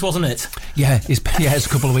day, but this wasn't it. Yeah, it's a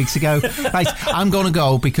couple of weeks ago. Right, I'm going to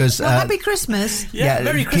go because. Well, happy Christmas. Yeah,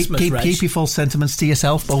 Merry Christmas, Reg. Keep your false sentiments to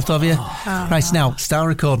yourself, both of you. Right, now start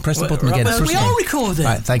recording. Press the button again. We are recording.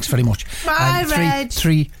 Right, thanks very much. Bye, Reg.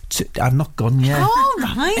 3, 2. I'm not gone yet. All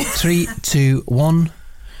right. 3, 2, 1.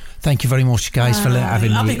 Thank you very much, guys, for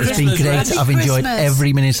having Happy me. It's Christmas, been great. Reg. I've enjoyed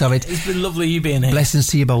every minute of it. It's been lovely you being here. Blessings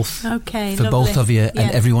to you both. Okay, for lovely. both of you Yeah.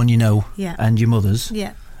 and everyone you know. Yeah. And your mothers.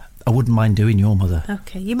 Yeah. I wouldn't mind doing your mother.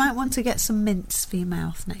 Okay, you might want to get some mints for your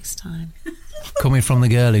mouth next time. Coming from the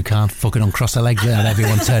girl who can't fucking uncross her legs without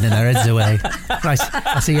everyone turning their heads away. Right,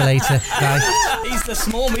 I'll see you later. Bye. He's the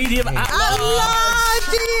small medium at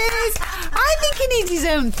I think he needs his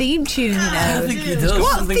own theme tune, you know. I think he does.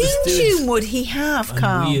 What Something theme to do. tune would he have,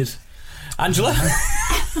 Carl? Weird. Angela?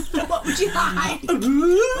 What would you like? No,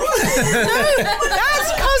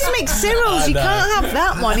 that's Cosmic Cyrils. You I know. can't have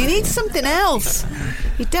that one. He needs something else.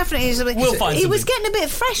 He definitely needs something. We'll find He was something. getting a bit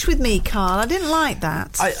fresh with me, Carl. I didn't like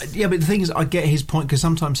that. Yeah, but the thing is, I get his point because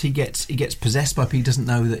sometimes he gets possessed by people. He doesn't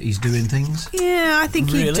know that he's doing things. Yeah, I think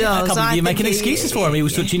he Really? does. I can't believe you're think making he- excuses for him. He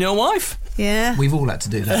was touching your wife. Yeah. We've all had to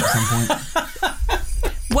do that at some point.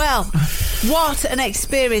 Well, what an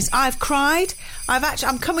experience! I've cried.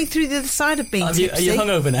 I'm coming through the other side of being tipsy. Are you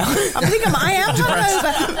hungover now? I am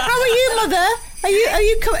hungover. How are you, Mother?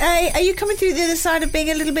 Are you coming through the other side of being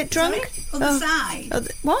a little bit drunk? Other side?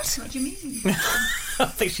 What? What do you mean? I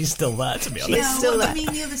think she's still there, to be honest. She's still what there. do you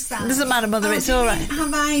mean the other side? Doesn't matter, Mother. It's all right.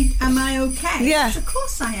 Am I okay? Yeah. Yes, of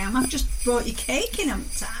course I am. I've just brought you cake in on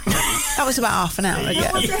time. That was about half an hour ago.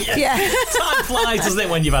 was it? Yeah. Time flies, doesn't it,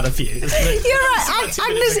 when you've had a few? Isn't it? You're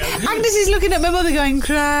right. Agnes is looking at my mother going,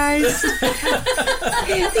 Christ. You're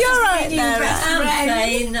right, Laura.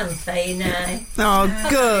 I'm fine now. Oh,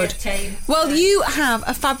 good. Well, you have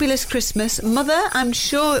a fabulous Christmas. Mother, I'm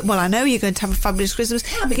sure, well, I know you're going to have a fabulous Christmas.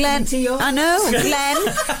 Glenn, I know, Glenn,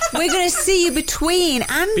 we're going to see you between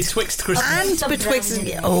and... Betwixt Christmas. And betwixt...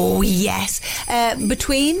 Oh, yes.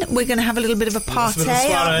 Between, we're going to have a little bit of a party,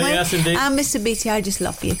 aren't we? Yes, indeed. And Mr. Beatty, I just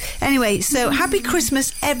love you. Anyway, so happy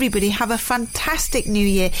Christmas, everybody. Have a fantastic New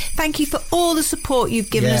Year. Thank you for all the support you've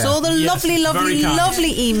given us, all the lovely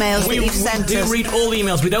emails that you've sent We us. do read all the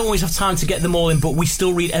emails. We don't always have time to get them all in, but we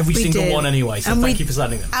still read every We single do. one anyway. So And thank you for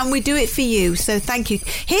sending them. And we do it for you, so thank you.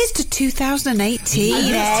 Here's to 2018, And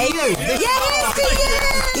here's eh? to you. Yeah, here's to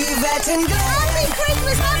you! Yvette and Glenn. Happy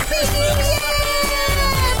Christmas, Happy New Year!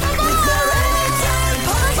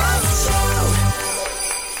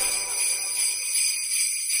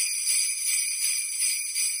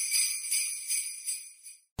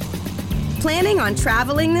 Planning on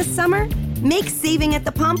traveling this summer? Make saving at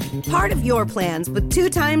the pump part of your plans with 2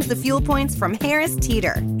 times the fuel points from Harris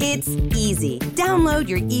Teeter. It's easy. Download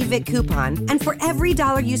your eVic coupon, and for every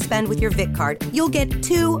 $1 you spend with your Vic card, you'll get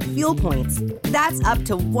 2 fuel points. That's up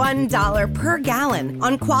to $1 per gallon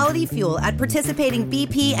on quality fuel at participating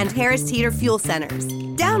BP and Harris Teeter fuel centers.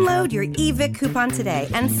 Download your eVic coupon today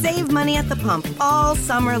and save money at the pump all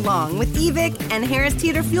summer long with eVic and Harris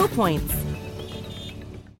Teeter fuel points.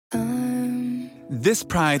 This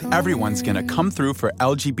Pride, everyone's gonna come through for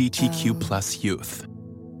LGBTQ+ youth.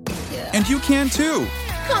 And you can too.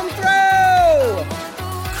 Come through!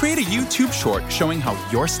 Create a YouTube short showing how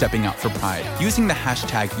you're stepping up for Pride using the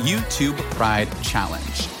hashtag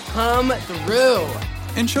 #YouTubePrideChallenge. Come through!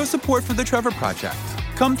 And show support for the Trevor Project.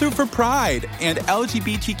 Come through for Pride and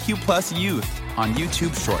LGBTQ+ youth on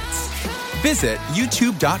YouTube Shorts. Visit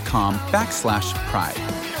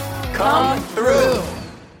youtube.com/pride. Come through!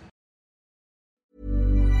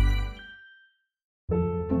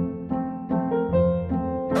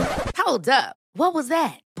 Hold up. What was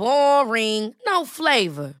that? Boring. No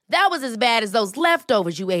flavor. That was as bad as those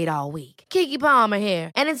leftovers you ate all week. Keke Palmer here,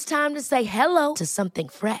 and it's time to say hello to something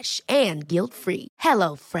fresh and guilt-free.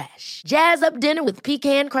 Hello Fresh. Jazz up dinner with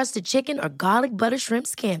pecan-crusted chicken or garlic butter shrimp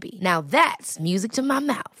scampi. Now that's music to my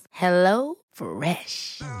mouth. Hello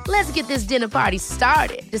Fresh. Let's get this dinner party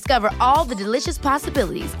started. Discover all the delicious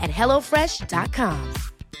possibilities at hellofresh.com.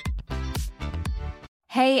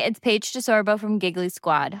 Hey, it's Paige DeSorbo from Giggly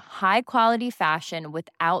Squad. High quality fashion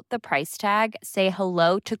without the price tag. Say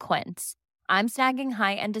hello to Quince. I'm snagging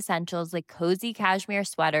high-end essentials like cozy cashmere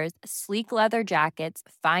sweaters, sleek leather jackets,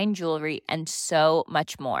 fine jewelry, and so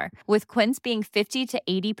much more. With Quince being 50 to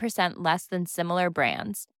 80% less than similar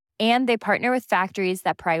brands. And they partner with factories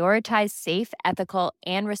that prioritize safe, ethical,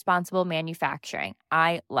 and responsible manufacturing.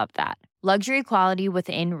 I love that. Luxury quality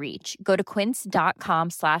within reach. Go to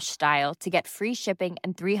quince.com/style to get free shipping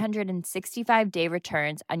and 365-day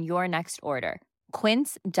returns on your next order.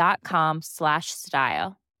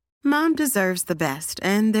 Quince.com/style. Mom deserves the best,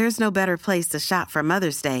 and there's no better place to shop for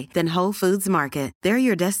Mother's Day than Whole Foods Market. They're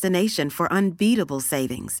your destination for unbeatable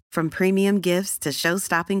savings, from premium gifts to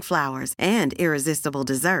show-stopping flowers and irresistible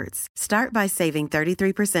desserts. Start by saving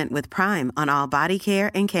 33% with Prime on all body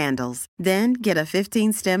care and candles. Then get a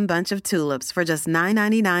 15-stem bunch of tulips for just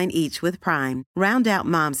 $9.99 each with Prime. Round out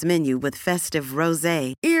Mom's menu with festive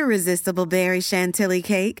rosé, irresistible berry chantilly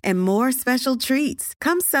cake, and more special treats.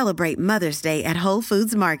 Come celebrate Mother's Day at Whole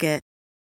Foods Market.